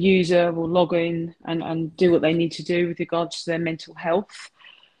the end user will log in and do what they need to do with regards to their mental health.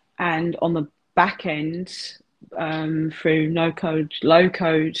 And on the back end, through no code, low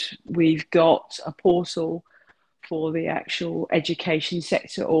code, we've got a portal for the actual education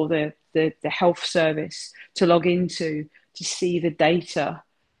sector or the health service to log into to see the data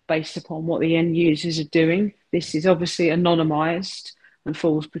based upon what the end users are doing. This is obviously anonymized and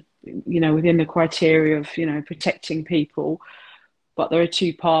falls, within the criteria of, protecting people. But there are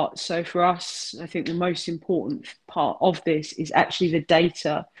two parts. So for us, I think the most important part of this is actually the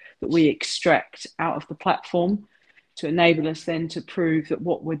data that we extract out of the platform to enable us then to prove that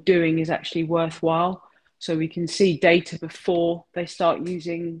what we're doing is actually worthwhile. So we can see data before they start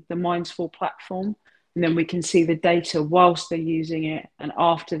using the Mindful platform, and then we can see the data whilst they're using it and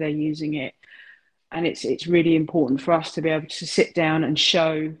after they're using it. And it's really important for us to be able to sit down and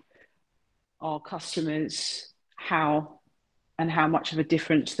show our customers how much of a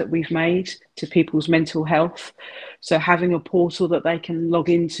difference that we've made to people's mental health. So having a portal that they can log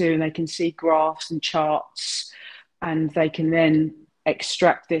into and they can see graphs and charts, and they can then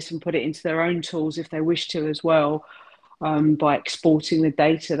extract this and put it into their own tools if they wish to as well, by exporting the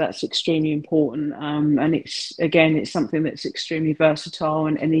data. That's extremely important. And it's something that's extremely versatile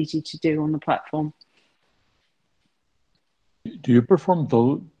and easy to do on the platform. Do you perform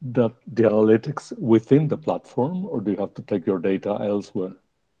the analytics within the platform, or do you have to take your data elsewhere?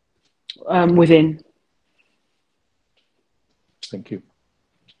 Within. Thank you.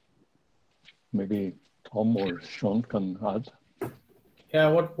 Maybe Tom or Sean can add. Yeah,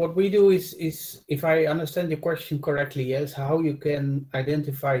 what we do is if I understand your question correctly, yes, how you can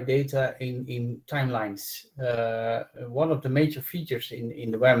identify data in timelines. One of the major features in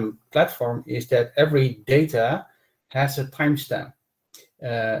the WEM platform is that every data has a timestamp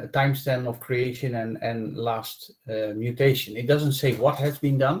of creation and last mutation. It doesn't say what has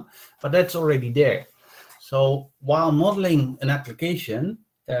been done, but that's already there. So while modeling an application,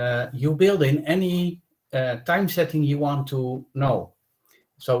 you build in any time setting you want to know.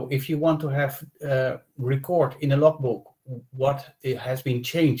 So if you want to have record in a logbook what it has been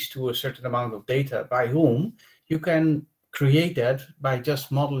changed to a certain amount of data by whom, you can create that by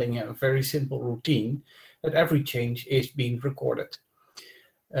just modeling a very simple routine that every change is being recorded.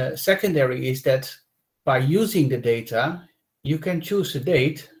 Secondary is that by using the data, you can choose a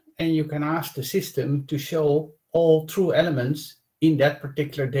date and you can ask the system to show all true elements in that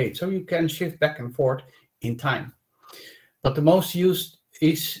particular date. So you can shift back and forth in time. But the most used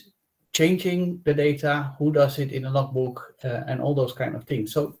is changing the data, who does it in a logbook, and all those kind of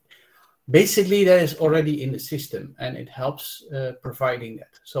things. So basically that is already in the system and it helps providing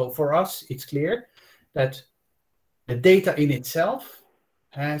that. So for us, it's clear that the data in itself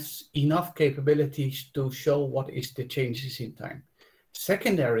has enough capabilities to show what is the changes in time.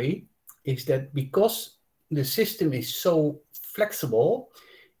 Secondary is that because the system is so flexible,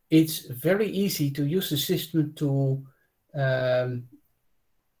 it's very easy to use the system to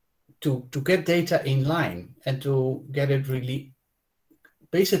get data in line and to get it really.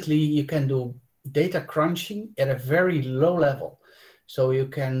 Basically, you can do data crunching at a very low level. So you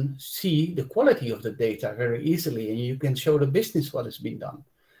can see the quality of the data very easily, and you can show the business what has been done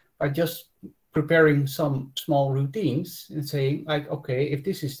by just preparing some small routines and saying, like, okay, if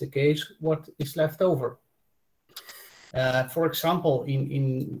this is the case, what is left over? For example,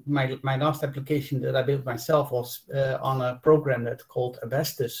 in my last application that I built myself was on a program that's called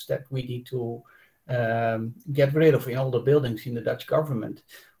asbestos that we need to get rid of in all the buildings in the Dutch government.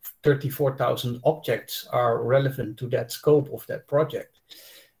 34,000 objects are relevant to that scope of that project.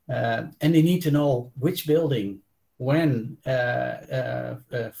 And they need to know which building, when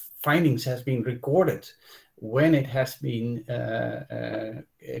findings has been recorded, when it has been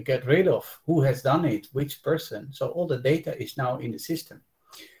get rid of, who has done it, which person. So all the data is now in the system.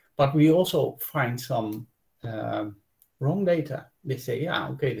 But we also find some wrong data. They say, yeah,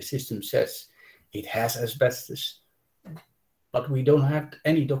 okay, the system says it has asbestos, but we don't have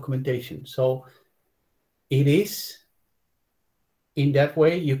any documentation. So it is, in that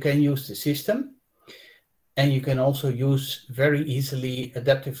way, you can use the system, and you can also use very easily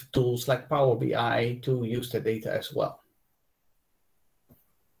adaptive tools like Power BI to use the data as well.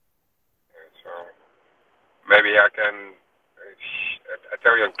 So maybe I can I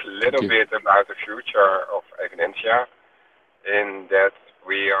tell you a little bit about the future of Evidentia, in that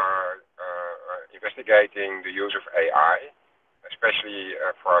we are investigating the use of AI, especially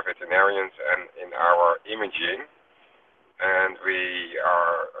for our veterinarians and in our imaging. And we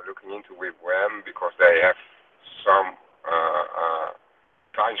are looking into with WEM because they have some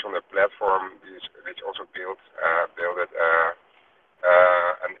clients on the platform which also built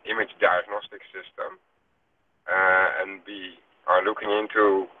an image diagnostic system. And we are looking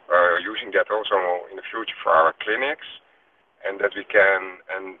into using that also in the future for our clinics, and that we can,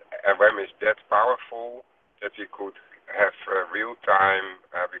 and WEM is that powerful that we could have real time,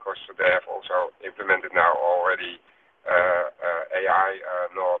 because they have also implemented now already AI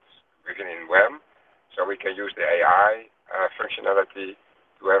nodes within WEM, so we can use the AI functionality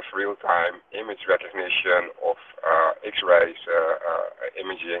to have real-time image recognition of X-rays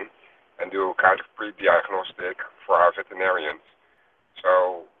imaging and do kind of pre-diagnostic for our veterinarians.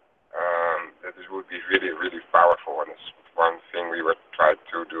 So that would be really, really powerful, and it's one thing we would try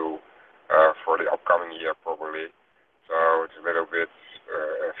to do for the upcoming year probably. So it's a little bit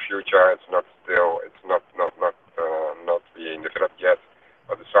future. It's not being developed yet,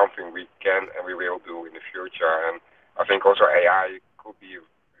 but it's something we can and we will do in the future. And I think also AI could be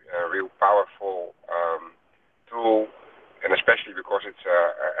a real powerful tool, and especially because it's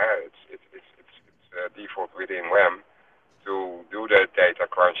default within WEM to do the data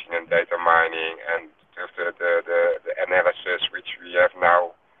crunching and data mining and the analysis which we have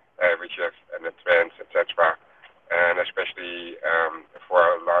now, and the trends, etc. And especially for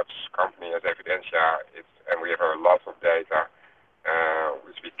a large company as Evidentia, and we have a lot of data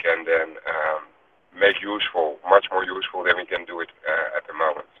which we can then make useful, much more useful than we can do it at the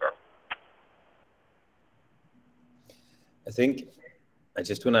moment. So I think I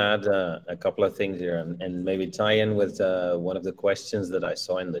just want to add a couple of things here, and maybe tie in with one of the questions that I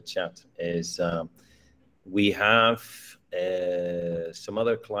saw in the chat. Is we have some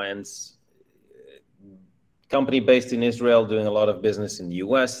other clients, company based in Israel doing a lot of business in the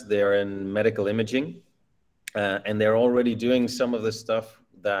US. They're in medical imaging, and they're already doing some of the stuff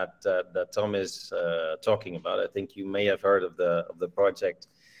that Tom is talking about. I think you may have heard of the project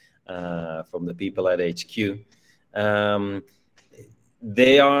from the people at HQ.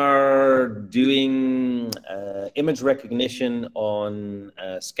 They are doing image recognition on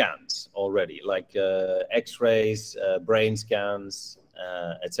scans already, like X-rays, brain scans,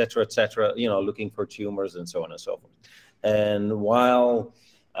 etc., etc. You know, looking for tumors and so on and so forth. And while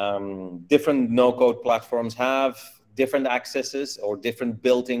different no-code platforms have different accesses or different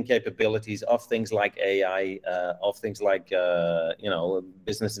built-in capabilities of things like AI, of things like you know,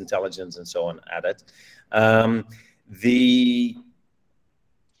 business intelligence and so on at it,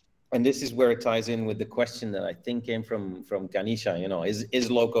 and this is where it ties in with the question that I think came from Kanisha. You know,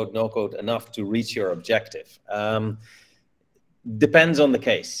 is low-code, no-code enough to reach your objective? Depends on the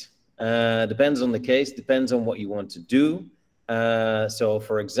case. Depends on the case. Depends on what you want to do. So,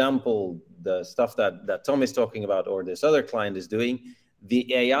 for example, the stuff that Tom is talking about, or this other client is doing, the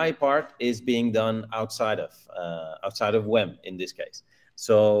AI part is being done outside of WEM in this case.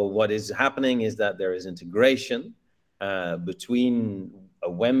 So, what is happening is that there is integration between a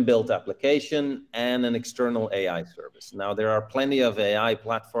WEM-built application and an external AI service. Now, there are plenty of AI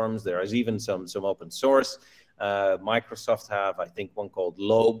platforms. There is even some open source. Microsoft have, I think, one called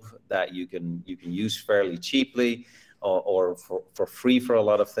Lobe that you can use fairly cheaply or for free for a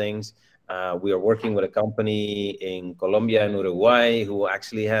lot of things. We are working with a company in Colombia and Uruguay who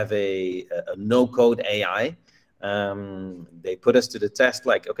actually have a no-code AI. They put us to the test,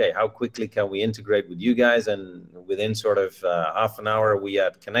 like, okay, how quickly can we integrate with you guys? And within sort of half an hour, we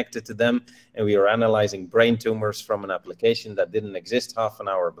had connected to them, and we were analyzing brain tumors from an application that didn't exist half an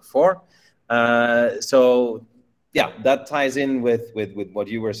hour before. So yeah, that ties in with what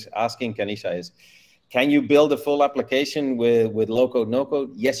you were asking, Kanisha, is can you build a full application with low-code,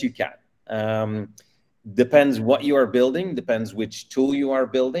 no-code? Yes, you can. Depends what you are building, depends which tool you are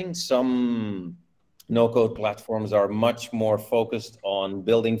building. Some no-code platforms are much more focused on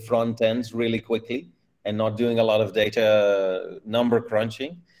building front ends really quickly and not doing a lot of data number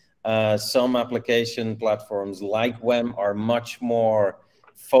crunching. Some application platforms like WEM are much more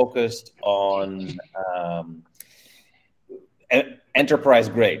focused on enterprise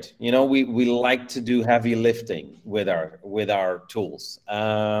grade. You know, we like to do heavy lifting with our tools,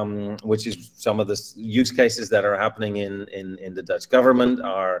 which is some of the use cases that are happening in the Dutch government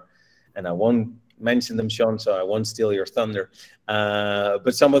are, and I won't mention them, Sean, so I won't steal your thunder.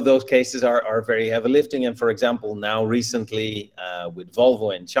 But some of those cases are very heavy lifting. And for example, now recently with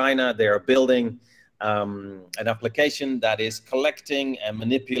Volvo in China, they are building an application that is collecting and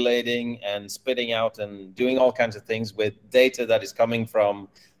manipulating and spitting out and doing all kinds of things with data that is coming from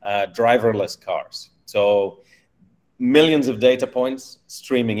driverless cars. So millions of data points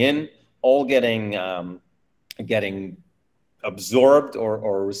streaming in, all getting absorbed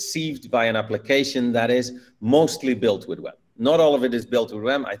or received by an application that is mostly built with WEM. Not all of it is built with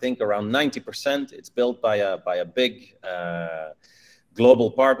WEM. I think around 90% it's built by a big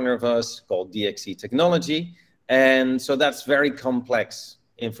global partner of us called DXC Technology. And so that's very complex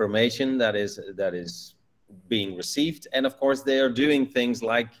information that is being received. And of course, they are doing things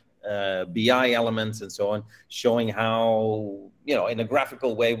like BI elements and so on, showing how, you know, in a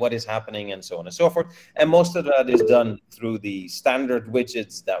graphical way, what is happening and so on and so forth. And most of that is done through the standard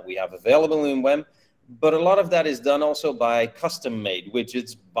widgets that we have available in WEM. But a lot of that is done also by custom-made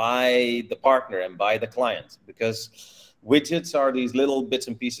widgets by the partner and by the client, because widgets are these little bits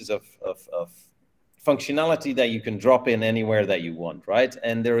and pieces of functionality that you can drop in anywhere that you want, right?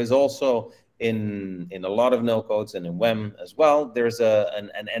 And there is also in a lot of no codes and in WEM as well, there's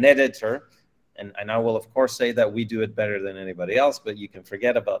an editor. And I will, of course, say that we do it better than anybody else, but you can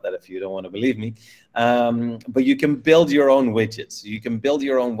forget about that if you don't want to believe me. But you can build your own widgets. You can build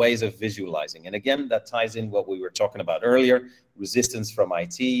your own ways of visualizing. And again, that ties in what we were talking about earlier, resistance from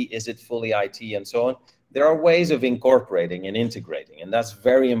IT, is it fully IT, and so on. There are ways of incorporating and integrating, and that's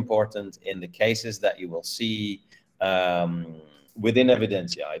very important in the cases that you will see within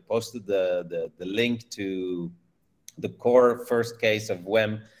Evidentia. I posted the link to the core first case of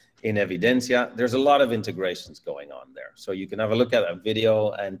WEM in Evidentia. There's a lot of integrations going on there. So you can have a look at a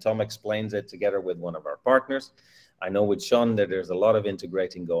video, and Tom explains it together with one of our partners. I know with Sean that there's a lot of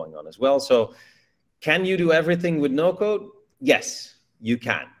integrating going on as well. So can you do everything with no code? Yes, you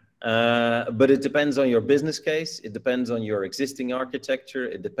can. But it depends on your business case. It depends on your existing architecture.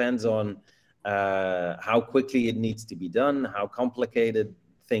 It depends on how quickly it needs to be done, how complicated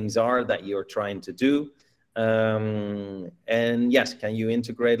things are that you're trying to do. And yes, can you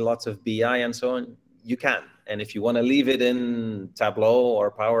integrate lots of BI and so on? You can. And if you want to leave it in Tableau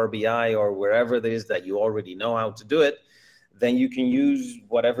or Power BI or wherever it is that you already know how to do it, then you can use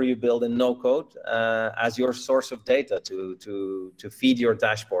whatever you build in no code as your source of data to feed your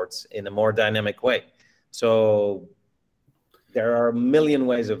dashboards in a more dynamic way. So there are a million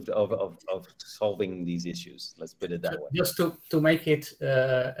ways of solving these issues. Let's put it that way. Just to make it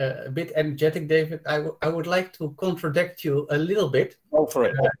a bit energetic, David, I would like to contradict you a little bit. Go for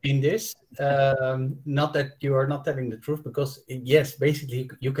it. In this. Not that you are not telling the truth, because yes, basically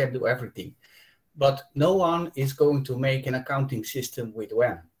you can do everything. But no one is going to make an accounting system with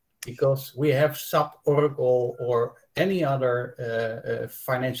WEM, because we have SAP, Oracle, or any other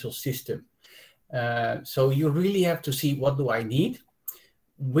financial system. So you really have to see, what do I need?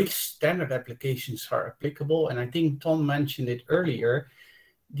 Which standard applications are applicable? And I think Tom mentioned it earlier.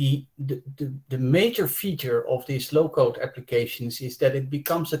 The major feature of these low-code applications is that it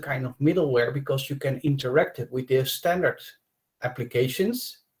becomes a kind of middleware, because you can interact it with the standard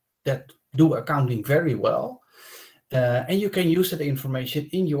applications that do accounting very well. And you can use that information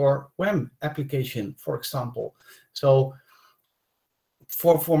in your WEM application, for example. So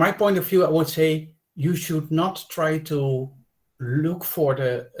for my point of view, I would say you should not try to look for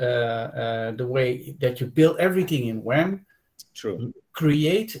the way that you build everything in WEM. True.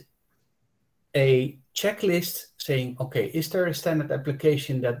 Create a checklist saying, okay, is there a standard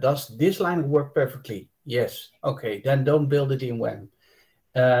application that does this line of work perfectly? Yes. Okay, then don't build it in WEM.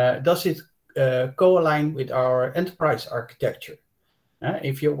 Does it co-align with our enterprise architecture?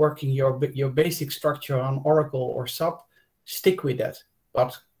 If you're working your basic structure on Oracle or SAP, stick with that,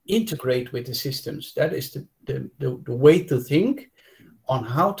 but integrate with the systems. That is the way to think on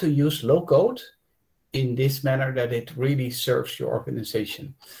how to use low code in this manner that it really serves your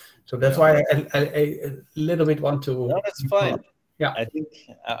organization. So that's why I a little bit want to. No, that's fine. Yeah, I think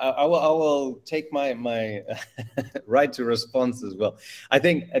I will take my right to response as well. I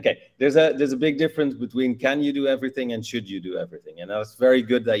think, okay, there's a big difference between can you do everything and should you do everything, and that's very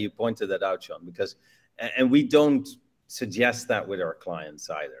good that you pointed that out, Sean, because and we don't suggest that with our clients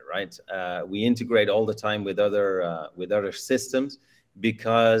either, right? We integrate all the time with other systems,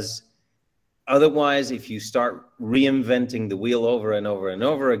 because otherwise, if you start reinventing the wheel over and over and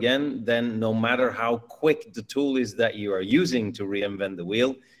over again, then no matter how quick the tool is that you are using to reinvent the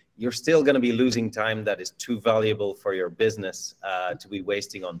wheel, you're still going to be losing time that is too valuable for your business to be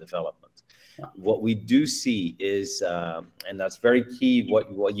wasting on development. Yeah. What we do see is, and that's very key,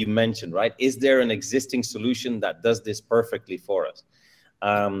 what you mentioned, right? Is there an existing solution that does this perfectly for us?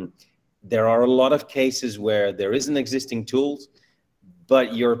 There are a lot of cases where there is an existing tool, but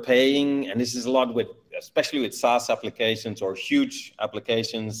you're paying, and this is a lot with, especially with SaaS applications or huge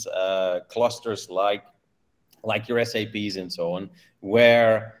applications, clusters like your SAPs and so on,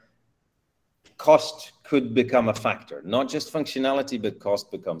 where cost could become a factor. Not just functionality, but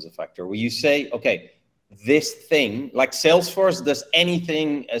cost becomes a factor. Where you say, okay, this thing, like Salesforce does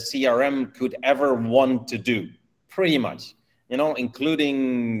anything a CRM could ever want to do, pretty much, you know,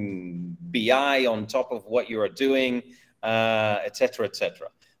 including BI on top of what you are doing, et cetera, et cetera.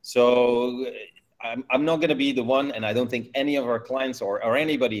 So I'm not going to be the one, and I don't think any of our clients or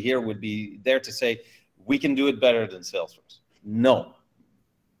anybody here would be there to say, we can do it better than Salesforce. No.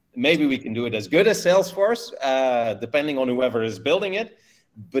 Maybe we can do it as good as Salesforce, depending on whoever is building it,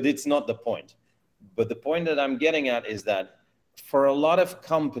 but it's not the point. But the point that I'm getting at is that for a lot of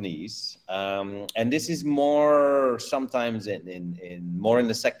companies, and this is more sometimes more in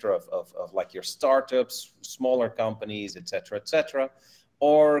the sector of like your startups, smaller companies, et cetera,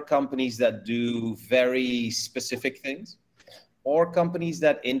 or companies that do very specific things, or companies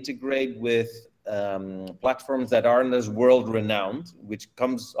that integrate with platforms that aren't as world-renowned, which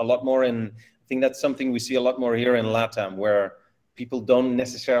comes a lot more in, I think that's something we see a lot more here in LATAM, where people don't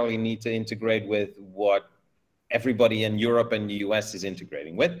necessarily need to integrate with what everybody in Europe and the US is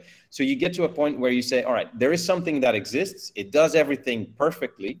integrating with. So you get to a point where you say, all right, there is something that exists, it does everything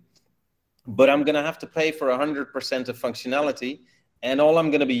perfectly, but I'm gonna have to pay for 100% of functionality, and all I'm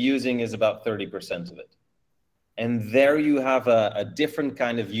gonna be using is about 30% of it. And there you have a different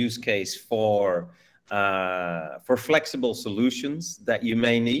kind of use case for flexible solutions that you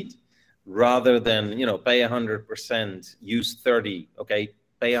may need, rather than, you know, pay 100%, use 30, okay,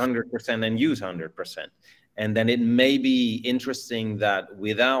 pay 100% and use 100%. And then it may be interesting that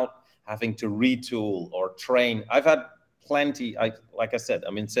without having to retool or train, I've had plenty, like I said,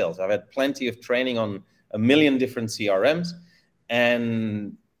 I'm in sales, I've had plenty of training on a million different CRMs,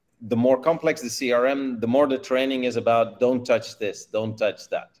 and the more complex the CRM, the more the training is about, don't touch this, don't touch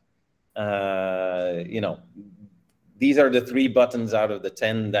that. You know, these are the 3 buttons out of the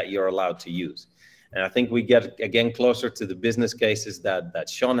 10 that you're allowed to use. And I think we get, again, closer to the business cases that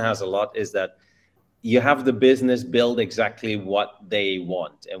Sean has a lot, is that you have the business build exactly what they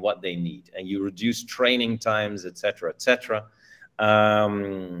want and what they need, and you reduce training times, et cetera, et cetera.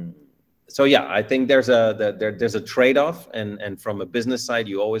 So yeah, I think there's a trade-off, and from a business side,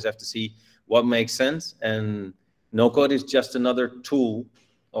 you always have to see what makes sense. And no code is just another tool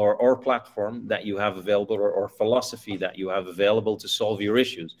or platform that you have available, or philosophy that you have available to solve your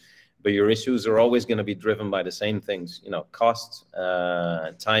issues. But your issues are always going to be driven by the same things, you know, cost,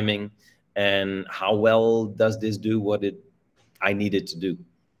 timing, and how well does this do what I need it to do.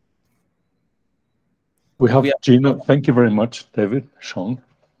 We have Gino. Thank you very much, David, Sean.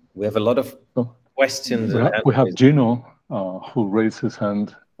 We have a lot of questions. We have Gino, who raised his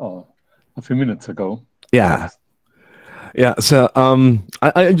hand a few minutes ago. Yeah. Yeah. So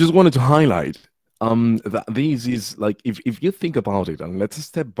I just wanted to highlight that this is like, if you think about it, and let's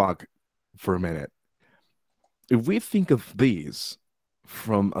step back for a minute. If we think of this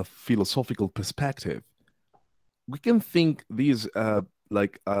from a philosophical perspective, we can think these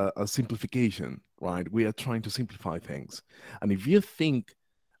like a simplification, right? We are trying to simplify things. And if you think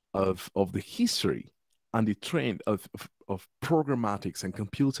of the history and the trend of programmatics and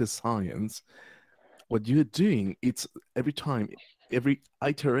computer science, what you're doing, it's every time, every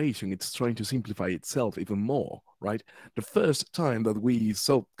iteration, it's trying to simplify itself even more, right? The first time that we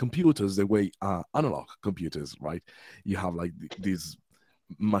saw computers the way analog computers, right? You have like these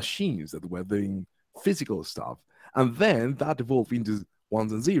machines that were doing physical stuff, and then that evolved into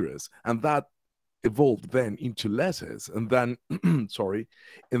ones and zeros, and that evolved then into letters, and then sorry,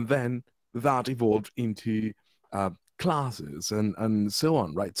 and then that evolved into classes and so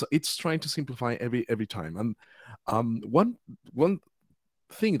on, right? So it's trying to simplify every time. And one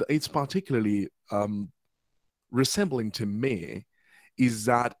thing that it's particularly resembling to me is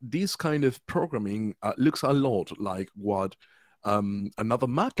that this kind of programming looks a lot like what another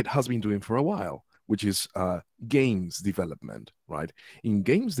market has been doing for a while, which is games development, right? In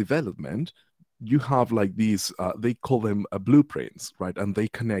games development, you have like these, they call them blueprints, right? And they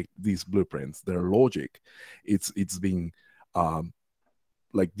connect these blueprints, their logic. It's being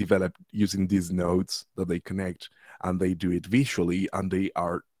like developed using these nodes that they connect, and they do it visually, and they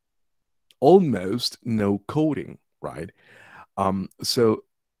are almost no coding, right? So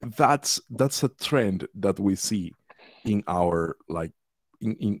that's a trend that we see in our like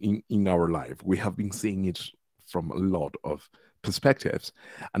in our life. We have been seeing it from a lot of perspectives.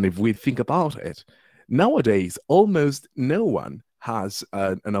 And if we think about it, nowadays almost no one has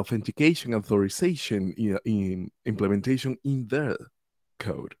an authentication authorization in implementation in their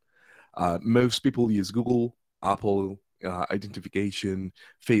code. Most people use Google, Apple identification,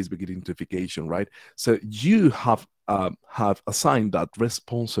 Facebook identification, right? So you have assigned that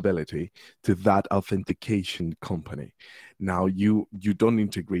responsibility to that authentication company. Now you don't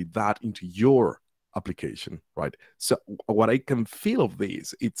integrate that into your application, right? So what I can feel of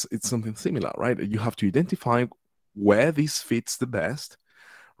this, it's something similar, right? You have to identify where this fits the best,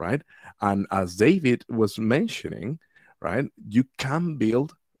 right? And as David was mentioning, right, you can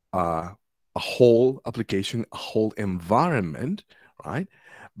build a whole application, a whole environment, right?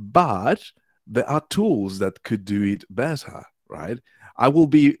 But there are tools that could do it better, right? I will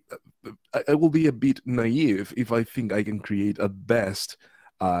be a bit naive if I think I can create a best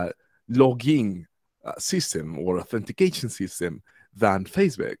login system or authentication system than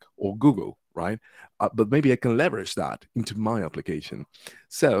Facebook or Google, right? But maybe I can leverage that into my application.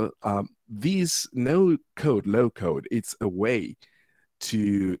 So this no code, low code, it's a way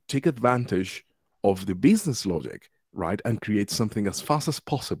to take advantage of the business logic, right, and create something as fast as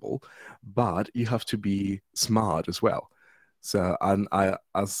possible, but you have to be smart as well. So, and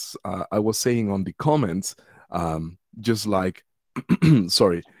as I was saying on the comments, just like,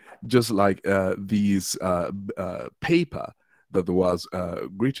 sorry, just like these paper that was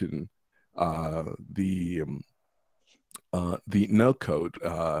written, the no code,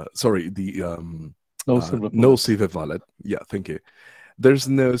 sorry, the no silver bullet. Yeah, thank you. There's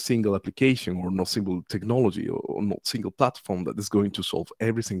no single application or no single technology or no single platform that is going to solve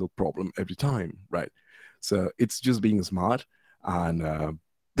every single problem every time, right? So it's just being smart. And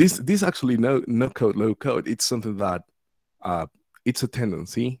this actually no code, low code, it's something that it's a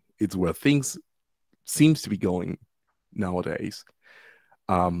tendency. It's where things seems to be going nowadays.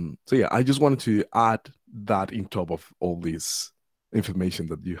 So yeah, I just wanted to add that in top of all this information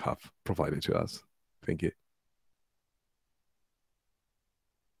that you have provided to us. Thank you.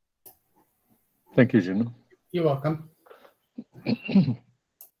 Thank you, Gino. You're welcome.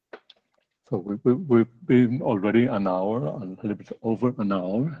 So we've been already an hour, a little bit over an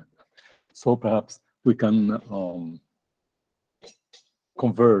hour. So perhaps we can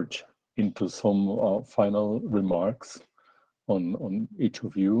converge into some final remarks on each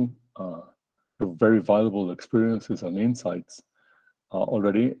of you. Your very valuable experiences and insights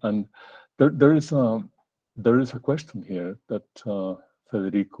already. And there is a question here that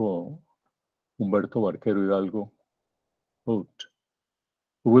Federico Humberto Barquero Hidalgo wrote.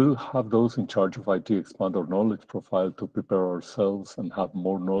 We'll have those in charge of IT expand our knowledge profile to prepare ourselves and have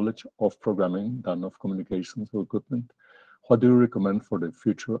more knowledge of programming than of communications or equipment. What do you recommend for the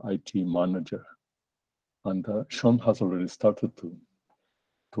future IT manager? And Sean has already started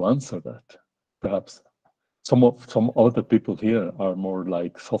to answer that. Perhaps some other people here are more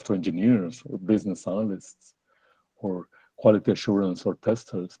like software engineers or business analysts or quality assurance or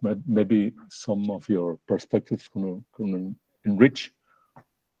testers. Maybe some of your perspectives can enrich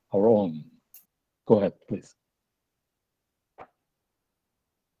our own. Go ahead, please.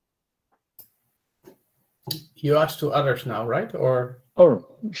 You asked to others now, right? Or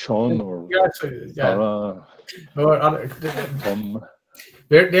Sean or Sarah, or other.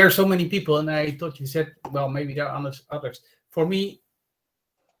 There are so many people, and I thought you said, well, maybe there are others. For me,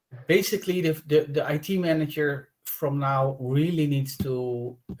 basically, the IT manager from now really needs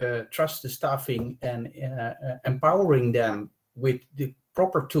to trust the staffing and empowering them with the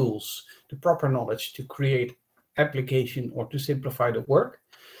proper tools, the proper knowledge to create application or to simplify the work.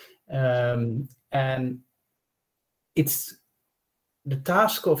 And it's the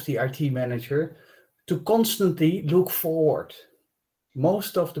task of the IT manager to constantly look forward.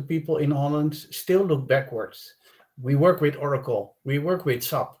 Most of the people in Holland still look backwards. We work with Oracle, we work with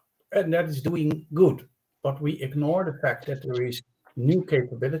SAP, and that is doing good. But we ignore the fact that there is new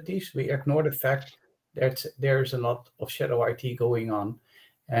capabilities. We ignore the fact that there is a lot of shadow IT going on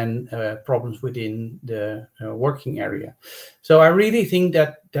and problems within the working area. So I really think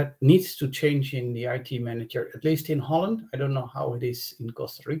that needs to change in the IT manager, at least in Holland. I don't know how it is in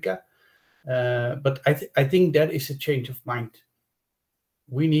Costa Rica, but I think that is a change of mind.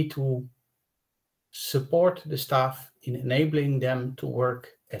 We need to support the staff in enabling them to work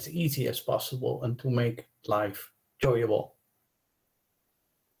as easy as possible and to make life enjoyable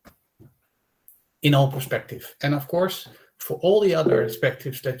in all perspectives. And of course, for all the other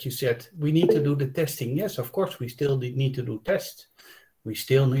perspectives that you said, we need to do the testing. Yes, of course, we still need to do tests. We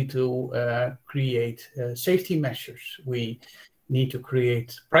still need to create safety measures. We need to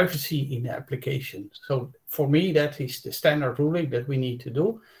create privacy in the application. So for me, that is the standard ruling that we need to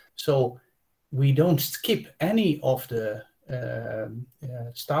do. So we don't skip any of the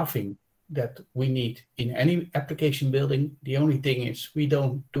staffing that we need in any application building. The only thing is we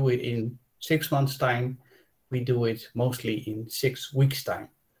don't do it in 6 months' time. We do it mostly in 6 weeks' time.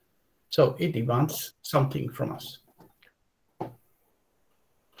 So it demands something from us.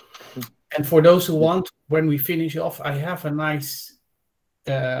 And for those who want, when we finish off, I have a nice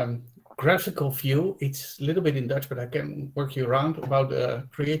graphical view. It's a little bit in Dutch, but I can work you around about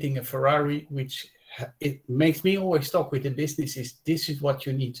creating a Ferrari, which it makes me always talk with the businesses. This is what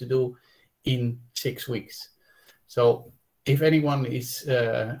you need to do in 6 weeks. So if anyone is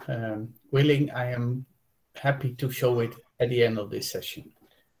willing, I am happy to show it at the end of this session.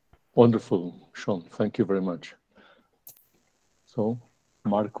 Wonderful, Sean. Thank you very much. So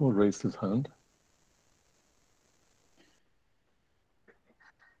Marco raised his hand.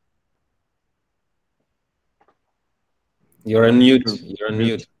 You're on mute. You're on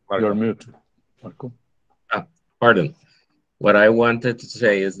mute. Marco. You're mute, Marco. Pardon. What I wanted to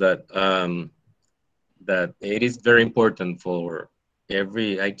say is that that it is very important for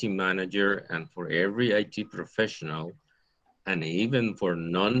every IT manager and for every IT professional, and even for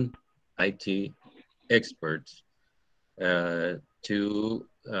non-IT experts, to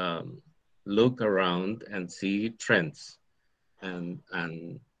look around and see trends, and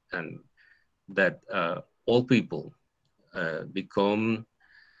that all people become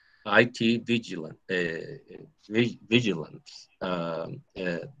IT vigilant,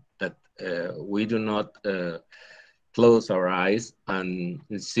 that we do not close our eyes and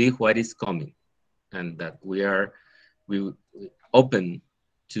see what is coming, and that we open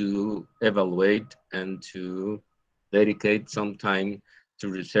to evaluate and to dedicate some time to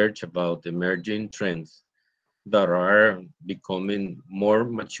research about emerging trends that are becoming more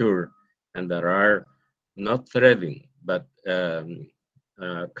mature and that are not threatening, but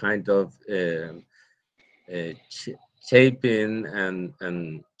kind of shaping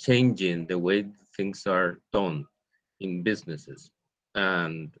and changing the way things are done in businesses.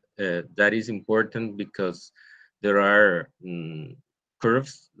 And that is important because there are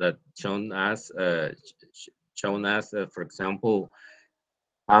curves that shown us, for example,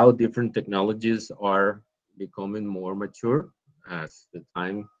 how different technologies are becoming more mature as the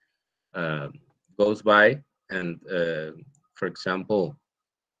time goes by. And for example,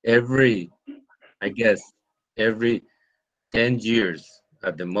 I guess every 10 years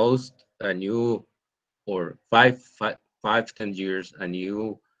at the most, a new, or 10 years, a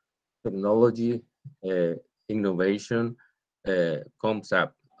new technology innovation comes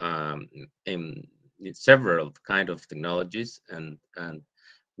up in several kind of technologies, and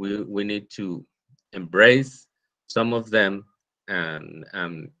we need to embrace some of them,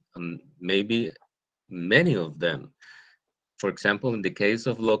 and maybe many of them. For example, in the case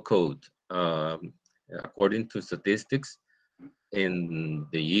of low code, according to statistics, in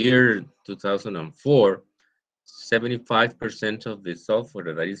the year 2004, 75% of the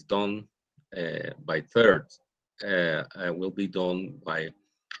software that is done by thirds will be done by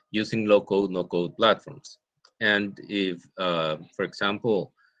using low code, no code platforms. And if, for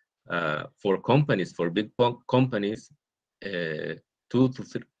example, for companies, for big companies, 2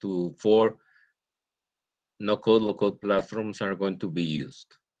 to 4 no code, low code platforms are going to be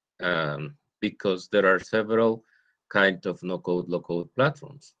used, because there are several kinds of no code, low code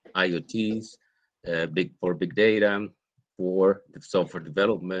platforms. IoTs, for big data, for software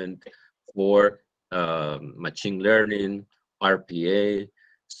development, for machine learning, RPA.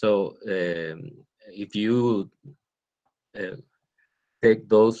 So if you take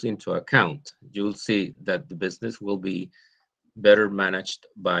those into account, you'll see that the business will be better managed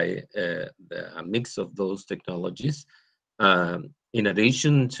by a mix of those technologies, in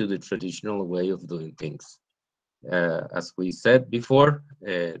addition to the traditional way of doing things. As we said before,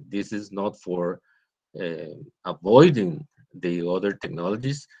 this is not for avoiding the other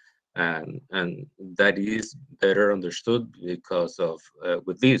technologies, and that is better understood because of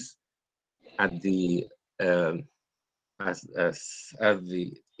with this at the as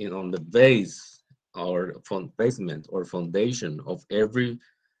the on the base or basement or foundation of every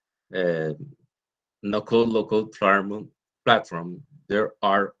no-code, low-code platform, there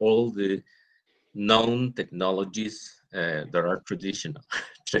are all the known technologies that are traditional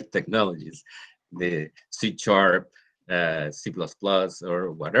technologies, the C#, C++,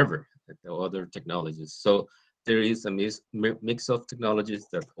 or whatever, the other technologies. So there is a mix of technologies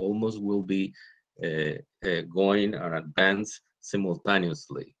that almost will be going and advance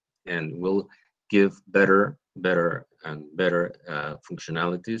simultaneously, and will give better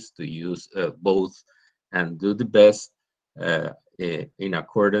functionalities to use both, and do the best in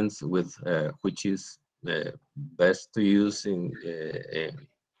accordance with which is best to use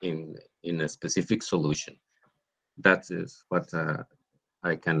in a specific solution. That is what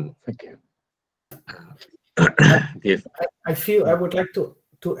I can give. I feel I would like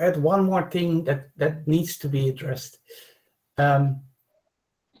to add one more thing that needs to be addressed.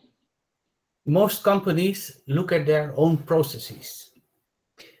 Most companies look at their own processes,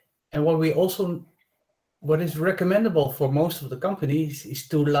 and what is recommendable for most of the companies is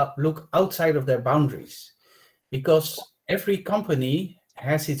to look outside of their boundaries, because every company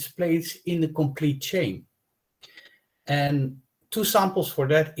has its place in the complete chain. And two samples for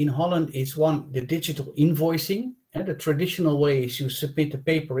that in Holland is one, the digital invoicing. And the traditional way is you submit a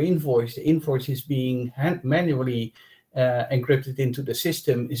paper invoice. The invoice is being manually encrypted into the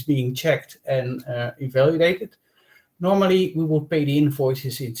system, is being checked and evaluated. Normally, we will pay the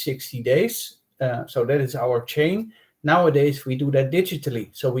invoices in 60 days. So that is our chain. Nowadays, we do that digitally.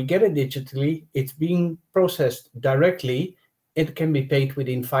 So we get it digitally. It's being processed directly. It can be paid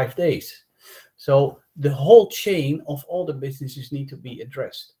within 5 days. So the whole chain of all the businesses need to be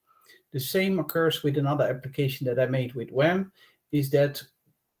addressed. The same occurs with another application that I made with WEM, is that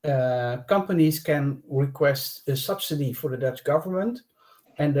companies can request a subsidy for the Dutch government,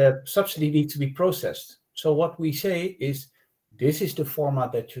 and the subsidy needs to be processed. So what we say is, this is the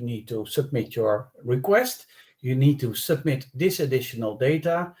format that you need to submit your request. You need to submit this additional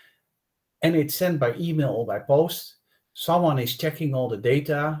data, and it's sent by email or by post. Someone is checking all the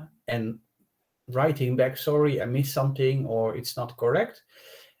data and writing back, sorry, I missed something, or it's not correct.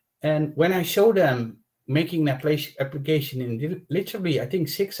 And when I show them making an application in literally, I think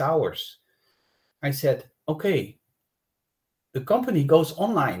 6 hours, I said, okay, the company goes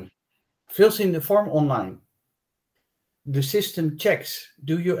online, fills in the form online. The system checks,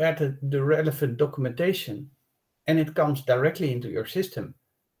 do you add the relevant documentation? And it comes directly into your system.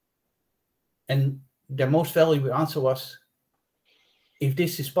 And the most valuable answer was, if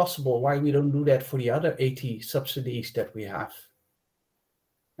this is possible, why we don't do that for the other 80 subsidies that we have?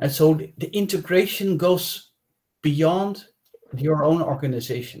 And so the integration goes beyond your own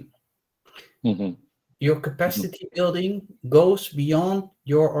organization. Mm-hmm. Your capacity building goes beyond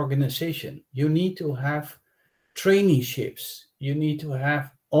your organization. You need to have traineeships. You need to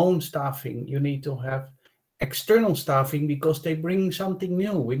have own staffing. You need to have external staffing, because they bring something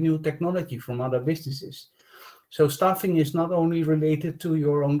new with new technology from other businesses. So staffing is not only related to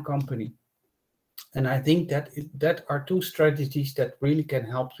your own company. And I think that are two strategies that really can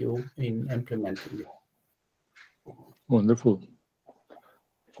help you in implementing it. Wonderful.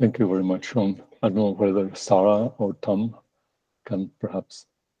 Thank you very much, Sean. I don't know whether Sarah or Tom can perhaps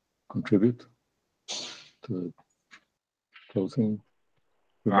contribute to the closing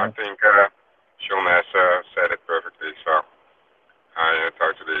remarks. I think Sean has said it perfectly, so I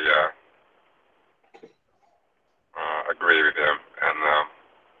totally agree with him. And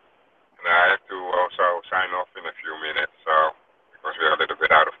I have to also sign off in a few minutes, so because we are a little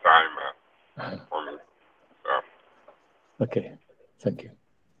bit out of time for me. So. Okay, thank you.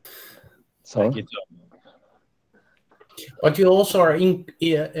 Sarah? Thank you, Tom. But you also are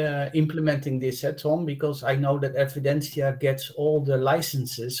implementing this at Tom, because I know that Evidentia gets all the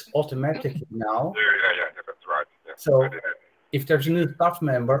licenses automatically now. Yeah, that's right. Yeah, so if there's a new staff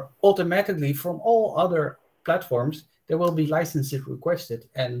member, automatically from all other platforms, there will be licenses requested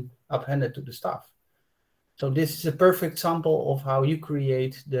and appended to the staff. So this is a perfect example of how you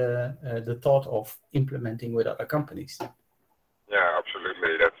create the thought of implementing with other companies. Yeah,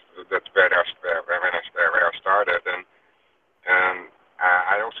 absolutely. That's where I started, and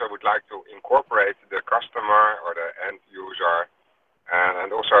I also would like to incorporate the customer or the end user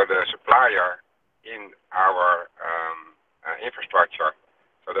and also the supplier in our infrastructure.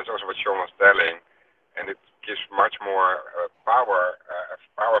 So that's also what Sean was telling, and it gives much more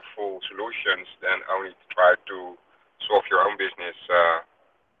powerful solutions than only to try to solve your own business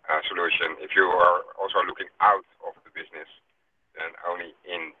solution. If you are also looking out of the business than only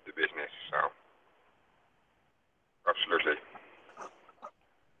in the business. So absolutely.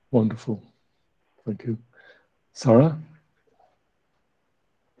 Wonderful. Thank you. Sarah?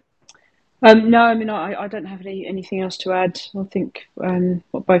 No, I mean, I don't have anything else to add. I think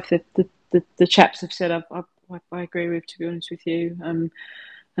what both the chaps have said, I agree with, to be honest with you. And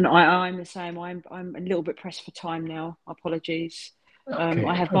I'm the same. I'm a little bit pressed for time now. Apologies. Okay,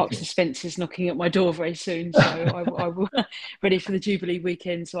 I have Marks and Spencer's knocking at my door very soon, so I will ready for the Jubilee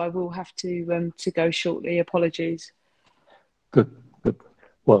weekend. So I will have to go shortly. Apologies. Good.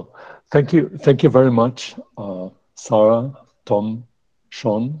 Well, thank you very much, Sarah, Tom,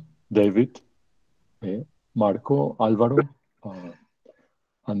 Sean, David, Marco, Alvaro,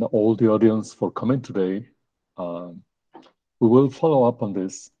 and all the audience for coming today. we will follow up on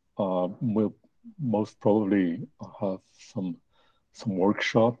this. We'll most probably have some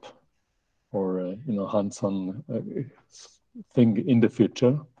workshop or hands-on thing in the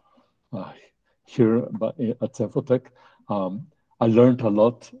future here at Cenfotec. I learned a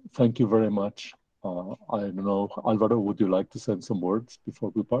lot. Thank you very much. I don't know, Alvaro, would you like to send some words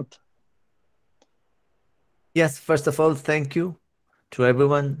before we part? Yes, first of all, thank you to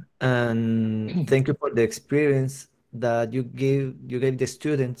everyone, and thank you for the experience that you gave the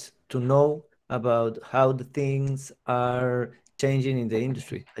students to know about how the things are changing in the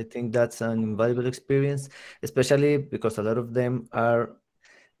industry. I think that's an invaluable experience, especially because a lot of them are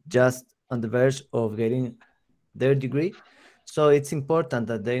just on the verge of getting their degree. So it's important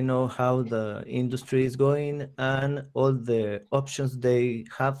that they know how the industry is going and all the options they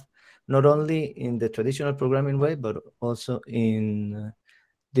have, not only in the traditional programming way, but also in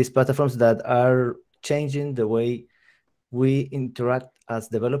these platforms that are changing the way we interact as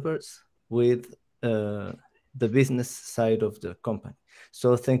developers with the business side of the company.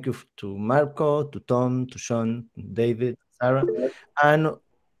 So thank you to Marco, to Tom, to Sean, David, Sarah, and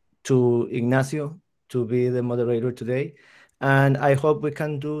to Ignacio to be the moderator today. And I hope we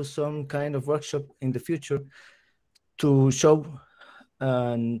can do some kind of workshop in the future to show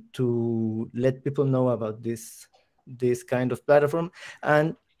and to let people know about this kind of platform.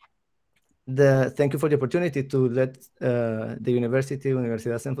 And thank you for the opportunity to let the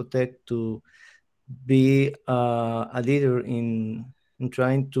Universidad Cenfotec to be a leader in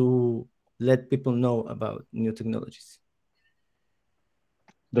trying to let people know about new technologies.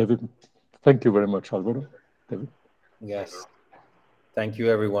 David, thank you very much, Alvaro. David. Yes. Thank you,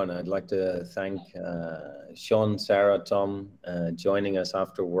 everyone. I'd like to thank Sean, Sarah, Tom, joining us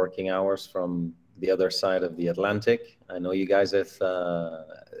after working hours from the other side of the Atlantic. I know you guys have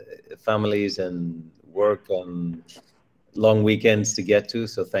families and work and long weekends to get to,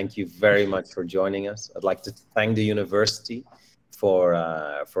 so thank you very much for joining us. I'd like to thank the university for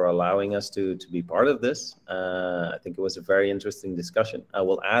allowing us to be part of this. I think it was a very interesting discussion. I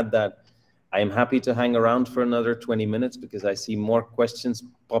will add that I am happy to hang around for another 20 minutes because I see more questions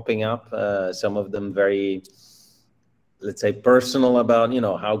popping up, some of them very, let's say, personal about,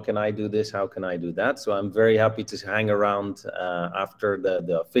 how can I do this? How can I do that? So I'm very happy to hang around after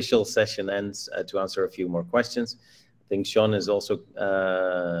the official session ends to answer a few more questions. I think Sean is also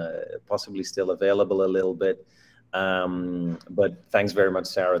possibly still available a little bit. But thanks very much,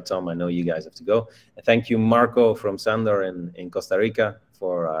 Sarah, Tom. I know you guys have to go. Thank you, Marco from XANDOR in Costa Rica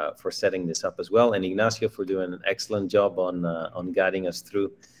for setting this up as well, and Ignacio for doing an excellent job on guiding us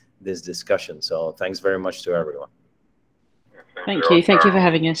through this discussion. So thanks very much to everyone. Thank you for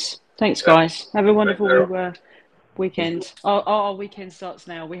having us. Thanks, guys. Have a wonderful weekend. Our weekend starts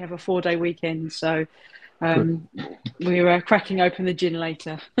now. We have a 4-day weekend, so we're cracking open the gin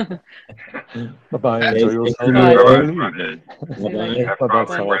later. Bye-bye. Enjoy yourself. Bye. Bye-bye,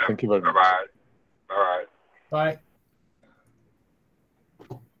 Sarah. Thank you very much. Bye-bye. Bye-bye. Bye.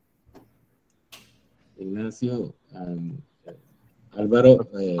 Ignacio, Alvaro.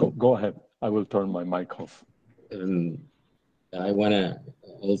 Go ahead. I will turn my mic off. I want to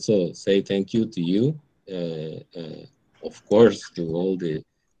also say thank you to you, of course, to all the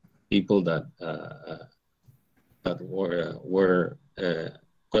people that were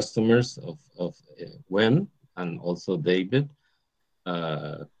customers of WEM, and also David,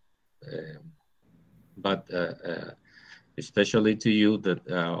 but especially to you that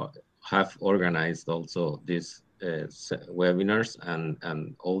have organized also these webinars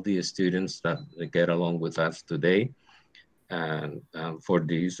and all the students that get along with us today. And for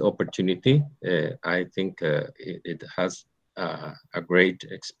this opportunity, I think it has a great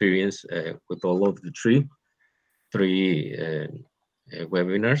experience with all of the three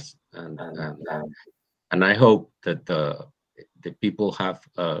webinars, and I hope that the people have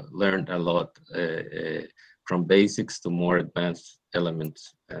learned a lot from basics to more advanced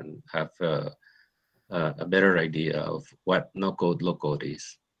elements and have a better idea of what no-code, low-code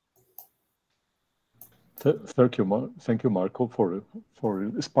is. Thank you, Marco, for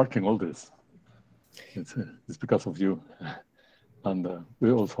sparking all this. It's because of you. And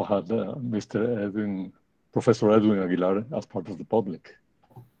we also had Professor Edwin Aguilar as part of the public.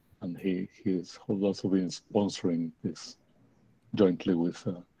 And he's also been sponsoring this jointly with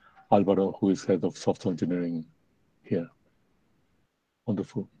Alvaro, who is head of software engineering here.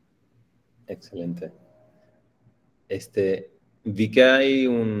 Wonderful. Excelente. Vi que hay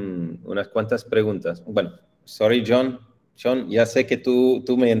unas cuantas preguntas. Bueno, sorry, John. Sean, ya sé que tú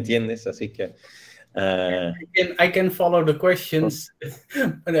me entiendes, así que... I can follow the questions,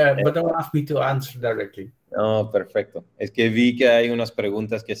 but don't ask me to answer directly. No, perfecto. Es que vi que hay unas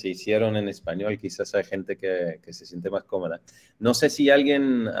preguntas que se hicieron en español. Quizás hay gente que se siente más cómoda. No sé si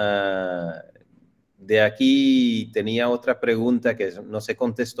alguien de aquí tenía otra pregunta que no se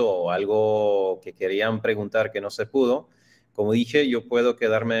contestó o algo que querían preguntar que no se pudo. Como dije, yo puedo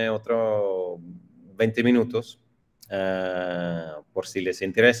quedarme otros 20 minutos por si les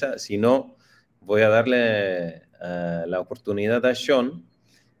interesa. Si no, voy a darle la oportunidad a Sean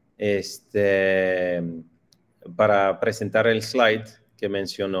para presentar el slide que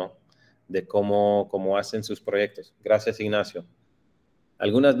mencionó de cómo hacen sus proyectos. Gracias, Ignacio.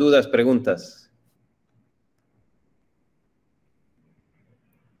 ¿Algunas dudas, preguntas?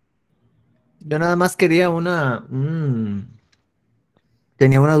 Yo nada más quería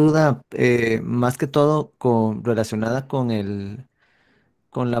tenía una duda más que todo relacionada con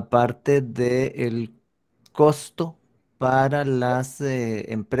la parte del costo para las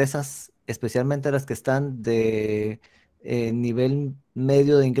empresas, especialmente las que están de nivel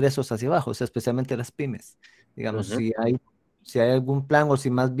medio de ingresos hacia abajo, o sea, especialmente las pymes. Digamos, si hay algún plan o si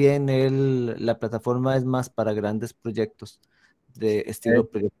más bien la plataforma es más para grandes proyectos de estilo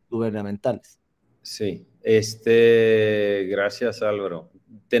proyectos gubernamentales. Sí, gracias, Álvaro.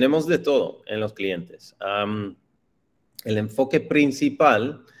 Tenemos de todo en los clientes. El enfoque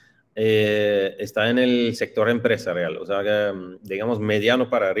principal está en el sector empresarial, o sea, digamos mediano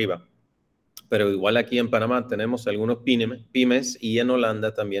para arriba. Pero igual aquí en Panamá tenemos algunos pymes y en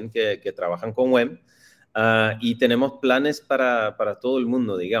Holanda también que trabajan con WEM. Y tenemos planes para todo el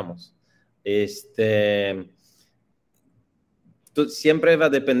mundo, digamos. Siempre va a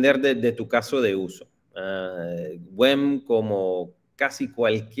depender de tu caso de uso. WEM, como casi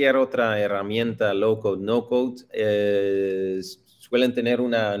cualquier otra herramienta low code, no code, suelen tener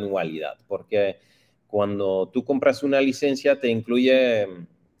una anualidad, porque cuando tú compras una licencia te incluye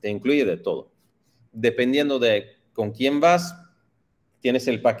de todo. Dependiendo de con quién vas, tienes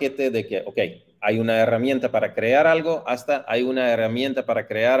el paquete de que, ok, hay una herramienta para crear algo, hasta hay una herramienta para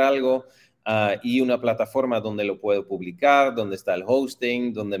crear algo y una plataforma donde lo puedo publicar, donde está el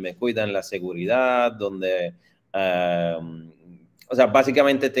hosting, donde me cuidan la seguridad, donde... o sea,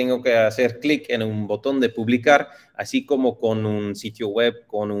 básicamente tengo que hacer clic en un botón de publicar, así como con un sitio web,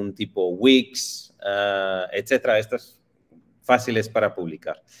 con un tipo Wix, etcétera. Estas fáciles para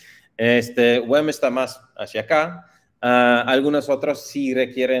publicar. WEM está más hacia acá. Algunos otros sí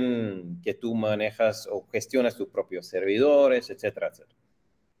requieren que tú manejas o gestionas tus propios servidores, etcétera, etcétera.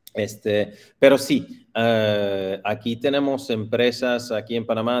 Pero sí, aquí tenemos empresas aquí en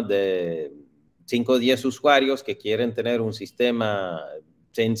Panamá de 5 o 10 usuarios que quieren tener un sistema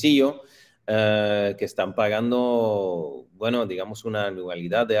sencillo, que están pagando, bueno, digamos una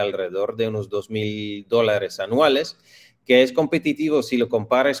anualidad de alrededor de unos $2,000 anuales, que es competitivo si lo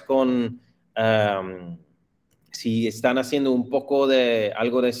compares con... si están haciendo un poco de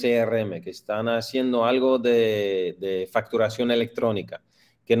algo de CRM, que están haciendo algo de facturación electrónica,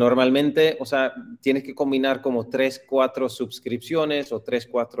 que normalmente, o sea, tienes que combinar como 3, 4 suscripciones o 3,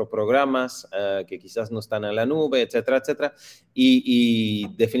 4 programas que quizás no están en la nube, etcétera, etcétera. Y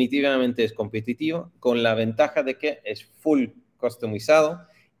definitivamente es competitivo, con la ventaja de que es full customizado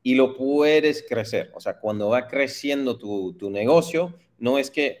y lo puedes crecer. O sea, cuando va creciendo tu negocio, no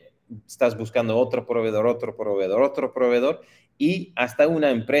es que estás buscando otro proveedor, y hasta una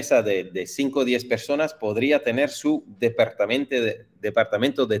empresa de 5 o 10 personas podría tener su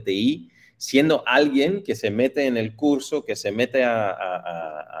departamento de TI, siendo alguien que se mete en el curso, que se mete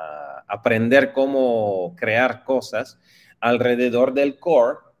a aprender cómo crear cosas alrededor del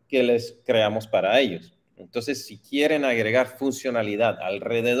core que les creamos para ellos. Entonces, si quieren agregar funcionalidad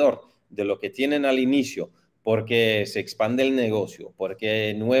alrededor de lo que tienen al inicio, porque se expande el negocio,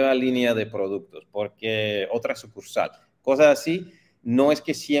 porque nueva línea de productos, porque otra sucursal, cosas así, no es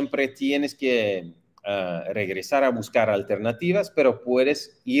que siempre tienes que regresar a buscar alternativas, pero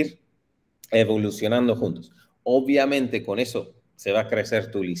puedes ir evolucionando juntos. Obviamente con eso se va a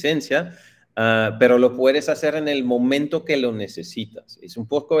crecer tu licencia, pero lo puedes hacer en el momento que lo necesitas. Es un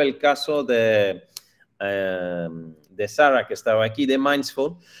poco el caso de Sarah, que estaba aquí, de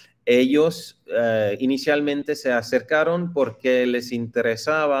Mindful. Ellos inicialmente se acercaron porque les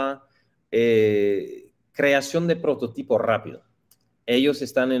interesaba creación de prototipo rápido. Ellos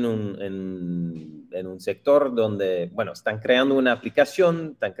están en un sector donde, bueno, están creando una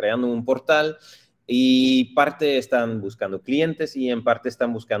aplicación, están creando un portal y parte están buscando clientes y en parte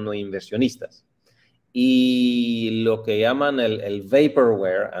están buscando inversionistas. Y lo que llaman el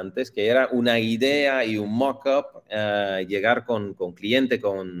vaporware antes, que era una idea y un mock-up, llegar con cliente,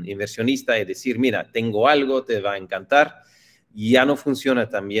 con inversionista y decir, mira, tengo algo, te va a encantar, ya no funciona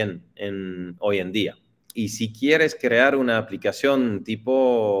tan bien hoy en día. Y si quieres crear una aplicación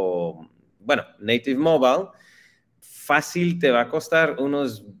tipo, bueno, native mobile, fácil te va a costar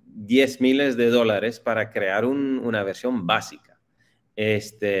unos 10 miles de dólares para crear una versión básica.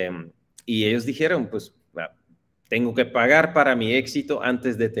 Y ellos dijeron, pues, tengo que pagar para mi éxito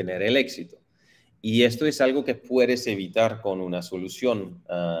antes de tener el éxito. Y esto es algo que puedes evitar con una solución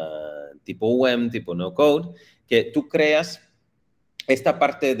tipo WEM, tipo No Code, que tú creas esta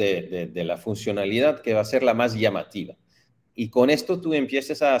parte de la funcionalidad que va a ser la más llamativa. Y con esto tú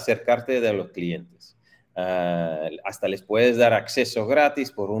empiezas a acercarte de los clientes. Hasta les puedes dar acceso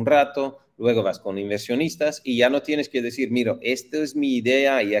gratis por un rato, luego vas con inversionistas y ya no tienes que decir, mira, esta es mi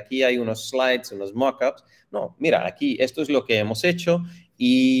idea y aquí hay unos slides, unos mockups. No, mira, aquí esto es lo que hemos hecho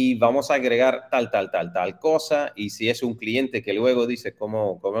y vamos a agregar tal cosa. Y si es un cliente que luego dice,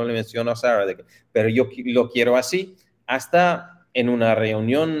 como le mencionó Sara, pero yo lo quiero así, hasta en una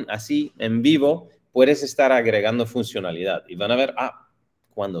reunión así en vivo puedes estar agregando funcionalidad y van a ver,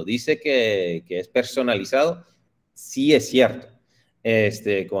 cuando dice que es personalizado, sí es cierto.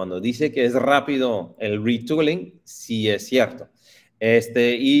 Cuando dice que es rápido el retooling, sí es cierto.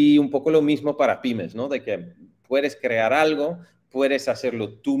 Y un poco lo mismo para pymes, ¿no? De que puedes crear algo, puedes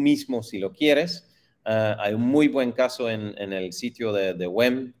hacerlo tú mismo si lo quieres. Hay un muy buen caso en el sitio de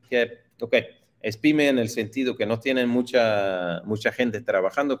WEM que, es pyme en el sentido que no tienen mucha gente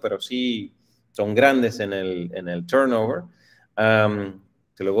trabajando, pero sí son grandes en el turnover.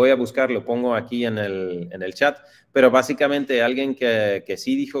 Te lo voy a buscar, lo pongo aquí en el chat, pero básicamente alguien que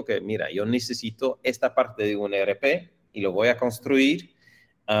sí dijo que, mira, yo necesito esta parte de un ERP y lo voy a construir,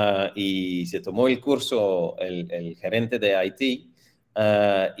 y se tomó el curso el gerente de IT,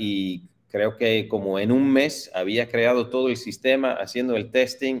 y creo que como en un mes había creado todo el sistema, haciendo el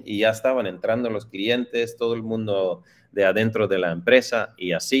testing y ya estaban entrando los clientes, todo el mundo de adentro de la empresa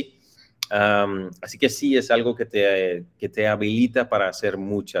y así. Así que sí es algo que te habilita para hacer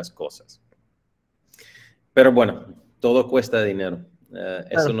muchas cosas. Pero bueno, todo cuesta dinero.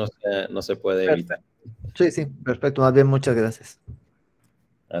 Eso no se puede evitar. Sí, perfecto. Más bien, muchas gracias.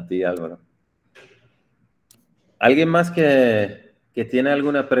 A ti, Álvaro. ¿Alguien más que tiene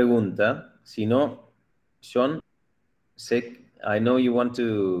alguna pregunta? Si no, Sean, I know you want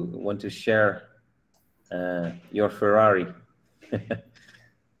to share your Ferrari.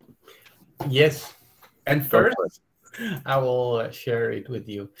 Yes, and first I will share it with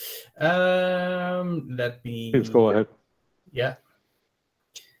you. Let me. Please go ahead. Yeah.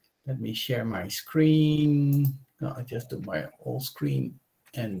 Let me share my screen. No, I just do my whole screen,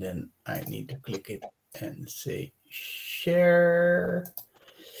 and then I need to click it and say share.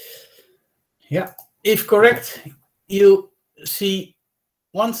 Yeah, if correct, you see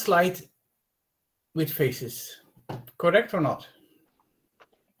one slide with faces. Correct or not?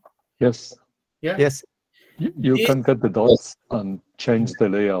 Yes. Yeah. Yes. You can get the dots and change the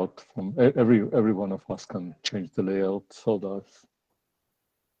layout. From every one of us can change the layout so that.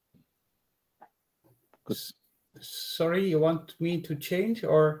 Sorry, you want me to change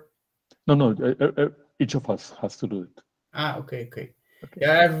or? No. Each of us has to do it. Okay.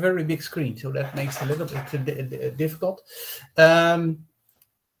 Yeah, I have a very big screen, so that makes it a little bit difficult.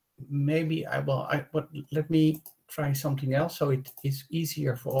 Maybe I will. But let me try something else so it is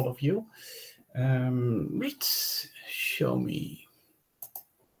easier for all of you. Let's show me.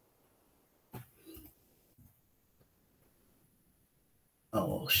 I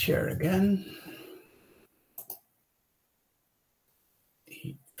will share again.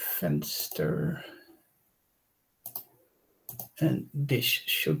 The Fenster. And this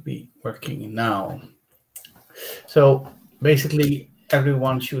should be working now. So basically,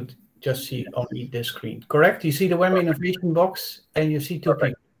 everyone should just see only this screen. Correct? You see the WEM innovation box and you see two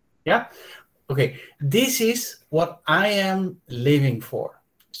people. Yeah? Okay. This is what I am living for.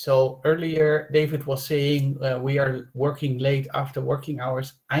 So earlier, David was saying we are working late after working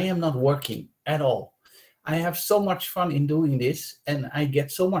hours. I am not working at all. I have so much fun in doing this, and I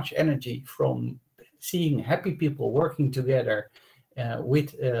get so much energy from seeing happy people working together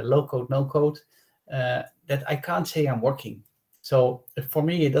with low code, no code, that I can't say I'm working. So for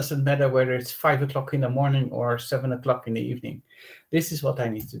me, it doesn't matter whether it's 5 o'clock in the morning or 7 o'clock in the evening. This is what I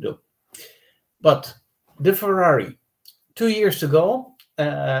need to do. But the Ferrari, 2 years ago,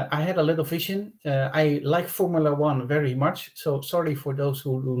 I had a little vision. I like Formula One very much. So sorry for those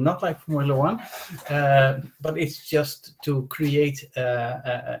who do not like Formula One, but it's just to create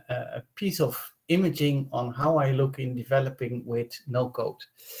a piece of imaging on how I look in developing with no code.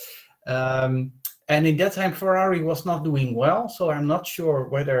 And in that time, Ferrari was not doing well. So I'm not sure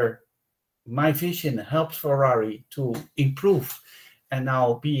whether my vision helps Ferrari to improve and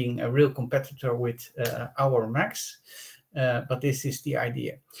now being a real competitor with our Macs. But this is the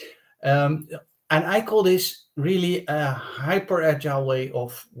idea. And I call this really a hyper agile way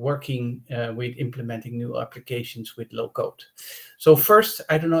of working with implementing new applications with low code. So first,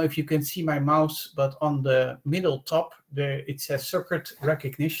 I don't know if you can see my mouse, but on the middle top, there it says circuit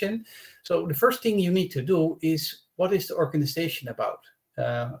recognition. So the first thing you need to do is, what is the organization about?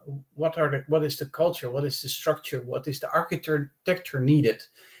 What is the culture? What is the structure? What is the architecture needed?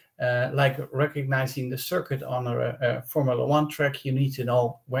 Like recognizing the circuit on a Formula 1 track, you need to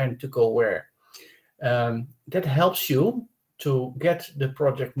know when to go where. That helps you to get the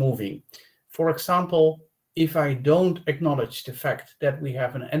project moving. For example, if I don't acknowledge the fact that we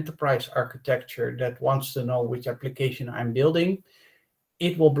have an enterprise architecture that wants to know which application I'm building,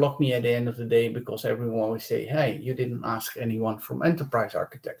 it will block me at the end of the day, because everyone will say, hey, you didn't ask anyone from enterprise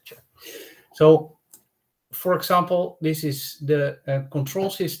architecture. So, for example, this is the control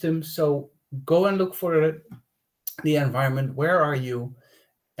system. So go and look for the environment. Where are you?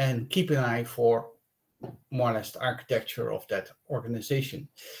 And keep an eye for more or less the architecture of that organization.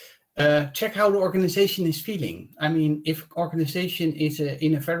 Check how the organization is feeling. I mean, if organization is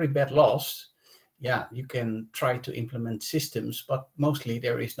in a very bad loss, yeah, you can try to implement systems, but mostly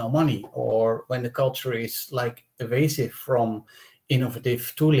there is no money. Or when the culture is like evasive from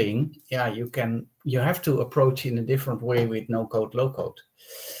innovative tooling, yeah, you have to approach in a different way with no code, low code.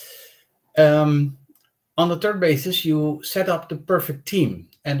 On the third basis, you set up the perfect team.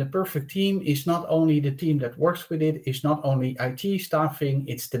 And the perfect team is not only the team that works with it, it's not only IT staffing,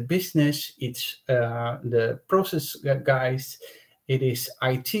 it's the business, it's the process guys, it is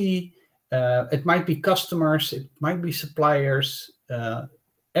IT, it might be customers, it might be suppliers.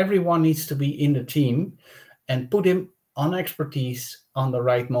 Everyone needs to be in the team and put him on expertise on the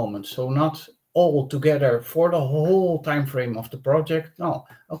right moment. So not all together for the whole time frame of the project. No,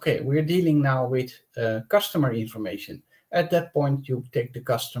 okay, we're dealing now with customer information. At that point, you take the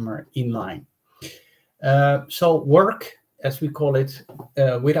customer in line. So work, as we call it,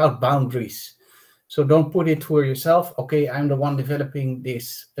 without boundaries. So don't put it for yourself. Okay, I'm the one developing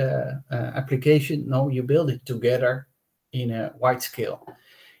this application. No, you build it together in a wide scale.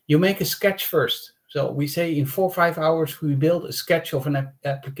 You make a sketch first. So we say in 4 or 5 hours, we build a sketch of an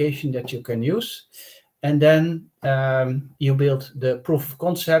application that you can use. And then you build the proof of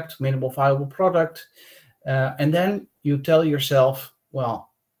concept, minimal viable product. And then you tell yourself, well,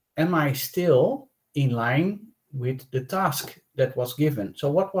 am I still in line with the task that was given?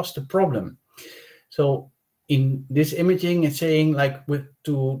 So what was the problem? So in this imaging, it's saying like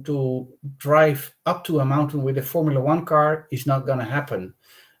to drive up to a mountain with a Formula 1 car is not going to happen.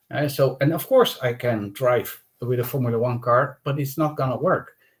 And of course I can drive with a Formula 1 car, but it's not going to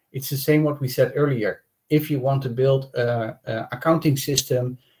work. It's the same what we said earlier. If you want to build an accounting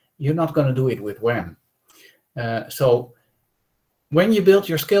system, you're not going to do it with WEM. So when you build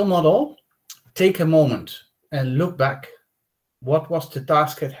your scale model, take a moment and look back. What was the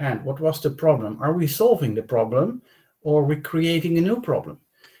task at hand? What was the problem? Are we solving the problem, or are we creating a new problem?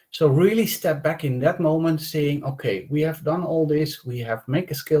 So really step back in that moment saying, okay, we have done all this. We have made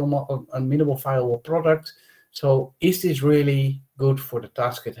a scale model, a minimal viable product. So is this really good for the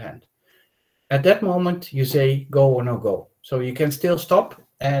task at hand? At that moment, you say go or no go. So you can still stop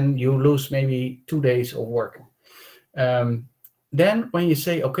and you lose maybe 2 days of work. Then when you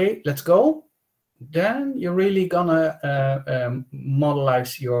say, okay, let's go, then you're really gonna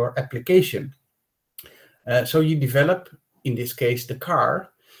modelize your application. So you develop, in this case, the car,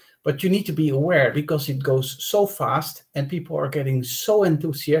 but you need to be aware because it goes so fast and people are getting so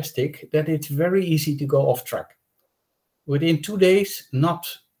enthusiastic that it's very easy to go off track. Within 2 days, not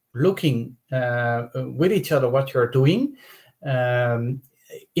looking with each other what you're doing,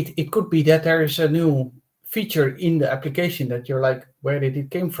 it could be that there is a new feature in the application that you're like, where did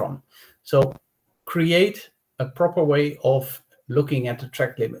it came from? So create a proper way of looking at the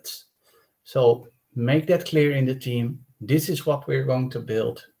track limits. So make that clear in the team. This is what we're going to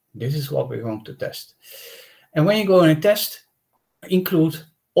build. This is what we're going to test. And when you go and test, include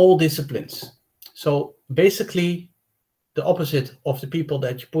all disciplines. So basically the opposite of the people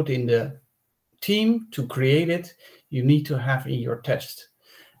that you put in the team to create it, you need to have in your test.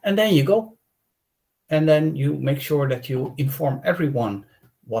 And then you go. And then you make sure that you inform everyone,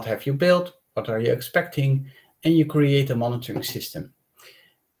 what have you built, what are you expecting, and you create a monitoring system.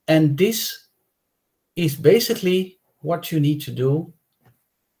 And this is basically what you need to do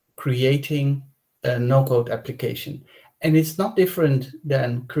creating a no-code application. And it's not different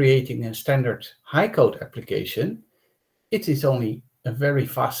than creating a standard high-code application. It is only a very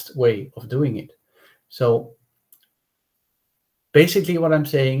fast way of doing it. So basically what I'm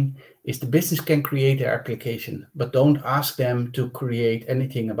saying is the business can create their application, but don't ask them to create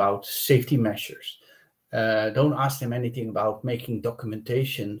anything about safety measures. Don't ask them anything about making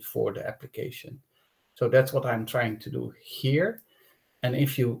documentation for the application. So that's what I'm trying to do here. And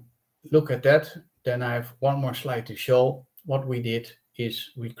if you look at that, then I have one more slide to show. What we did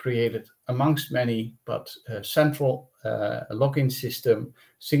is we created, amongst many, but central login system,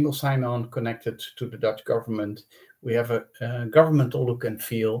 single sign-on connected to the Dutch government. We have a governmental look and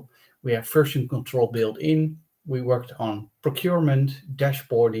feel. We have version control built in. We worked on procurement,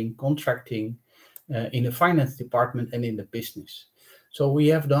 dashboarding, contracting in the finance department and in the business. So we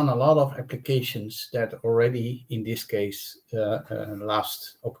have done a lot of applications that already, in this case,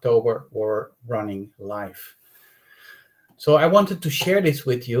 last October, were running live. So I wanted to share this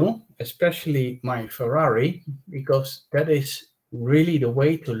with you, especially my Ferrari, because that is really the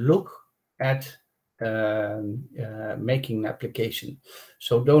way to look at making an application.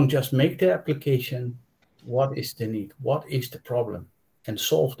 So don't just make the application. What is the need? What is the problem? And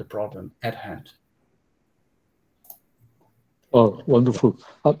solve the problem at hand. Oh, wonderful.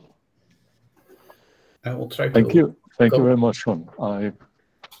 I will try to... Thank you. Thank you very much, Sean.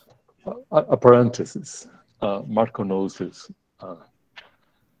 A parenthesis. Marco knows this,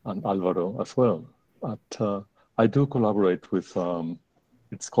 and Alvaro as well. But I do collaborate with,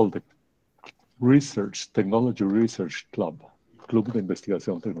 it's called the Technology Research Club, Club de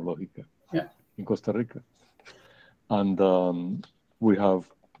Investigación Tecnológica, in Costa Rica. And we have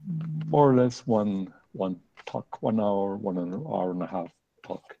more or less one talk, 1 hour, 1 hour and a half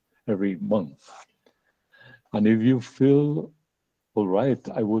talk every month. And if you feel all right,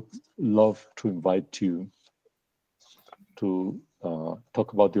 I would love to invite you to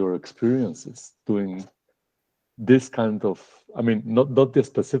talk about your experiences doing this kind of, I mean, not the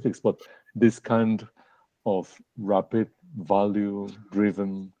specifics, but this kind of rapid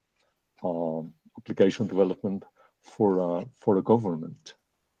value-driven application development for a government,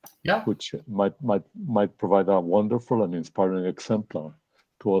 which might provide a wonderful and inspiring exemplar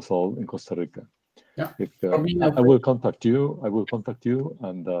to us all in Costa Rica. I will contact you. I will contact you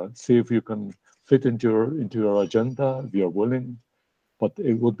and see if you can fit into your agenda if you're willing. But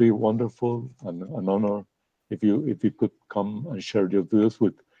it would be wonderful and an honor if you could come and share your views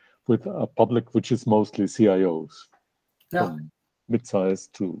with a public which is mostly CIOs, from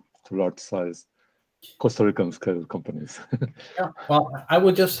mid-sized to large-sized Costa Rican scale companies. Well, I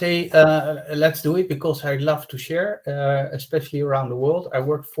would just say let's do it, because I love to share, especially around the world. I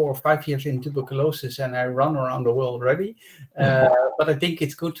worked 4 or 5 years in tuberculosis and I run around the world already. But I think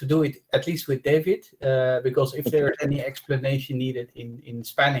it's good to do it at least with David, because if there is any explanation needed in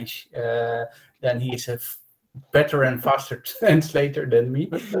Spanish, then he's a better and faster translator than me.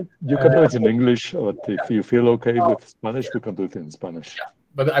 You can do it in English, but if you feel okay with Spanish, we can do it in Spanish.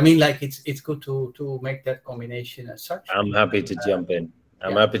 But I mean, like, it's good to make that combination as such. I'm happy to jump in.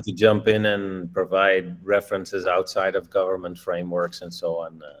 I'm happy to jump in and provide references outside of government frameworks and so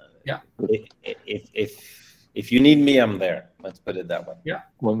on. If you need me, I'm there. Let's put it that way. Yeah.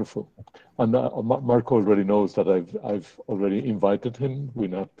 Wonderful. And Marco already knows that I've already invited him. We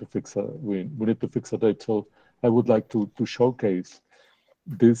need to fix a date. So I would like to showcase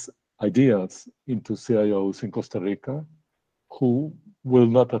these ideas into CIOs in Costa Rica who will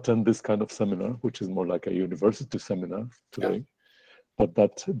not attend this kind of seminar, which is more like a university seminar today. But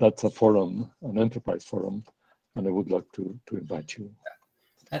that's a forum, an enterprise forum, and I would like to invite you.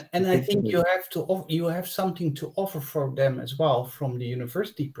 And I think you have something to offer for them as well from the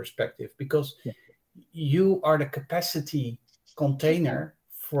university perspective, because you are the capacity container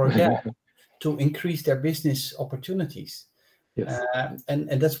for them to increase their business opportunities. Yes.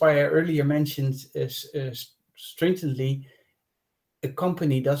 And that's why I earlier mentioned stringently, a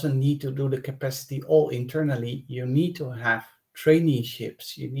company doesn't need to do the capacity all internally. You need to have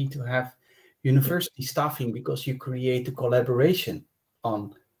traineeships. You need to have university staffing, because you create a collaboration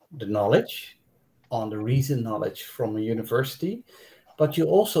on the knowledge, on the recent knowledge from a university, but you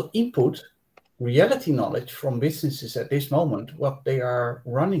also input reality knowledge from businesses at this moment, what they are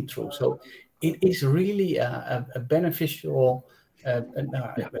running through. So it is really a beneficial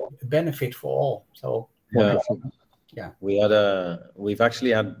benefit for all. So we've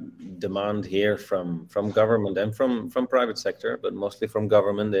actually had demand here from government and from private sector, but mostly from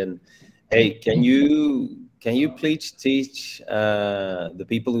government. And hey, can you please teach the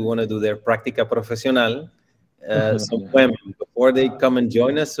people who want to do their práctica profesional some WEM before they come and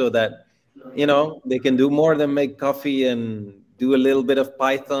join us, so that they can do more than make coffee and do a little bit of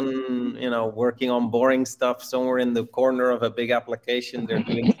Python, working on boring stuff somewhere in the corner of a big application. They're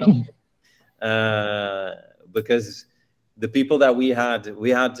doing something. Because the people that we had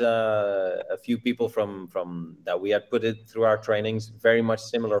a few people from that we had put it through our trainings, very much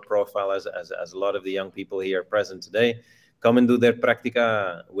similar profile as a lot of the young people here present today, come and do their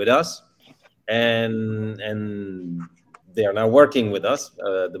practica with us, and they are now working with us,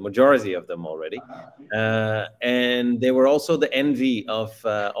 the majority of them already, and they were also the envy of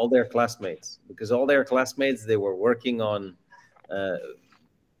all their classmates, because all their classmates, they were working on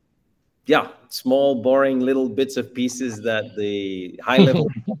small, boring little bits of pieces that the high-level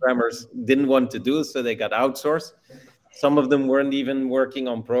programmers didn't want to do, so they got outsourced. Some of them weren't even working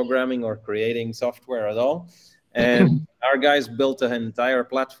on programming or creating software at all. And our guys built an entire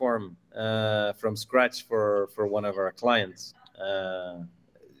platform from scratch for one of our clients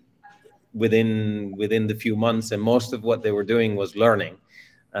within the few months, and most of what they were doing was learning.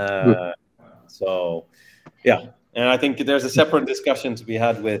 So, yeah. And I think there's a separate discussion to be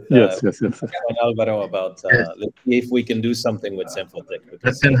had with Alvaro about let's see if we can do something with Cenfotec.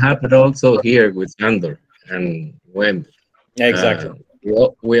 That can happen also here with XANDOR and WEM. Exactly.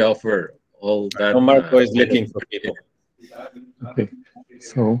 We offer all that. Marco is looking for people. Okay,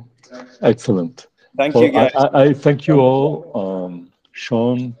 so excellent. Thank you, guys. I thank you all,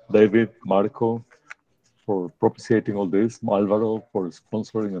 Sean, David, Marco, for propitiating all this, Alvaro for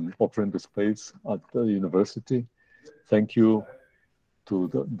sponsoring and offering the space at the university. Thank you to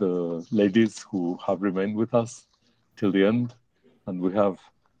the ladies who have remained with us till the end. And we have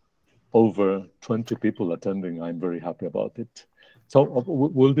over 20 people attending. I'm very happy about it. So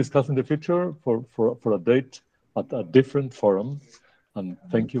we'll discuss in the future for a date at a different forum. And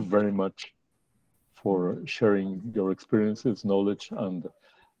thank you very much for sharing your experiences, knowledge, and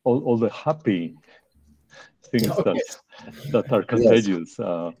all the happy things that are contagious.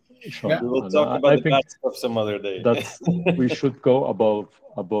 Sean. We will talk about the bad stuff some other day. We should go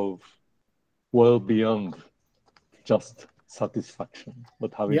above, well beyond just satisfaction,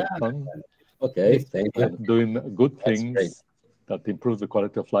 but having fun. Okay, thank you. Doing good things that improve the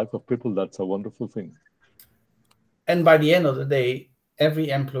quality of life of people. That's a wonderful thing. And by the end of the day,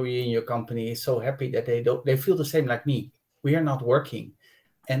 every employee in your company is so happy that they feel the same like me. We are not working.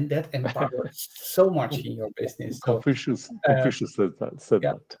 And that empowers so much in your business. Confucius said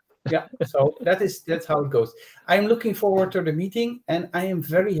that. Yeah, so that's how it goes. I'm looking forward to the meeting, and I am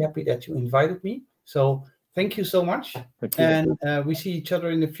very happy that you invited me. So thank you so much. And we see each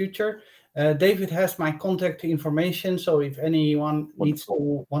other in the future. David has my contact information, so if anyone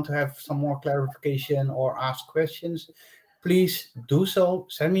want to have some more clarification or ask questions, please do so.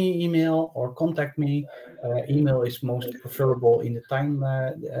 Send me an email or contact me. Email is most preferable in the time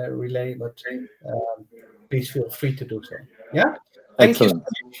relay, but please feel free to do so. Yeah. Thank you.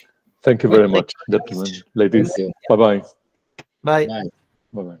 Thank you very much, gentlemen, ladies. Bye-bye. Bye. Bye.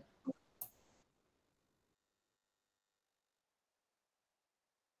 Bye-bye.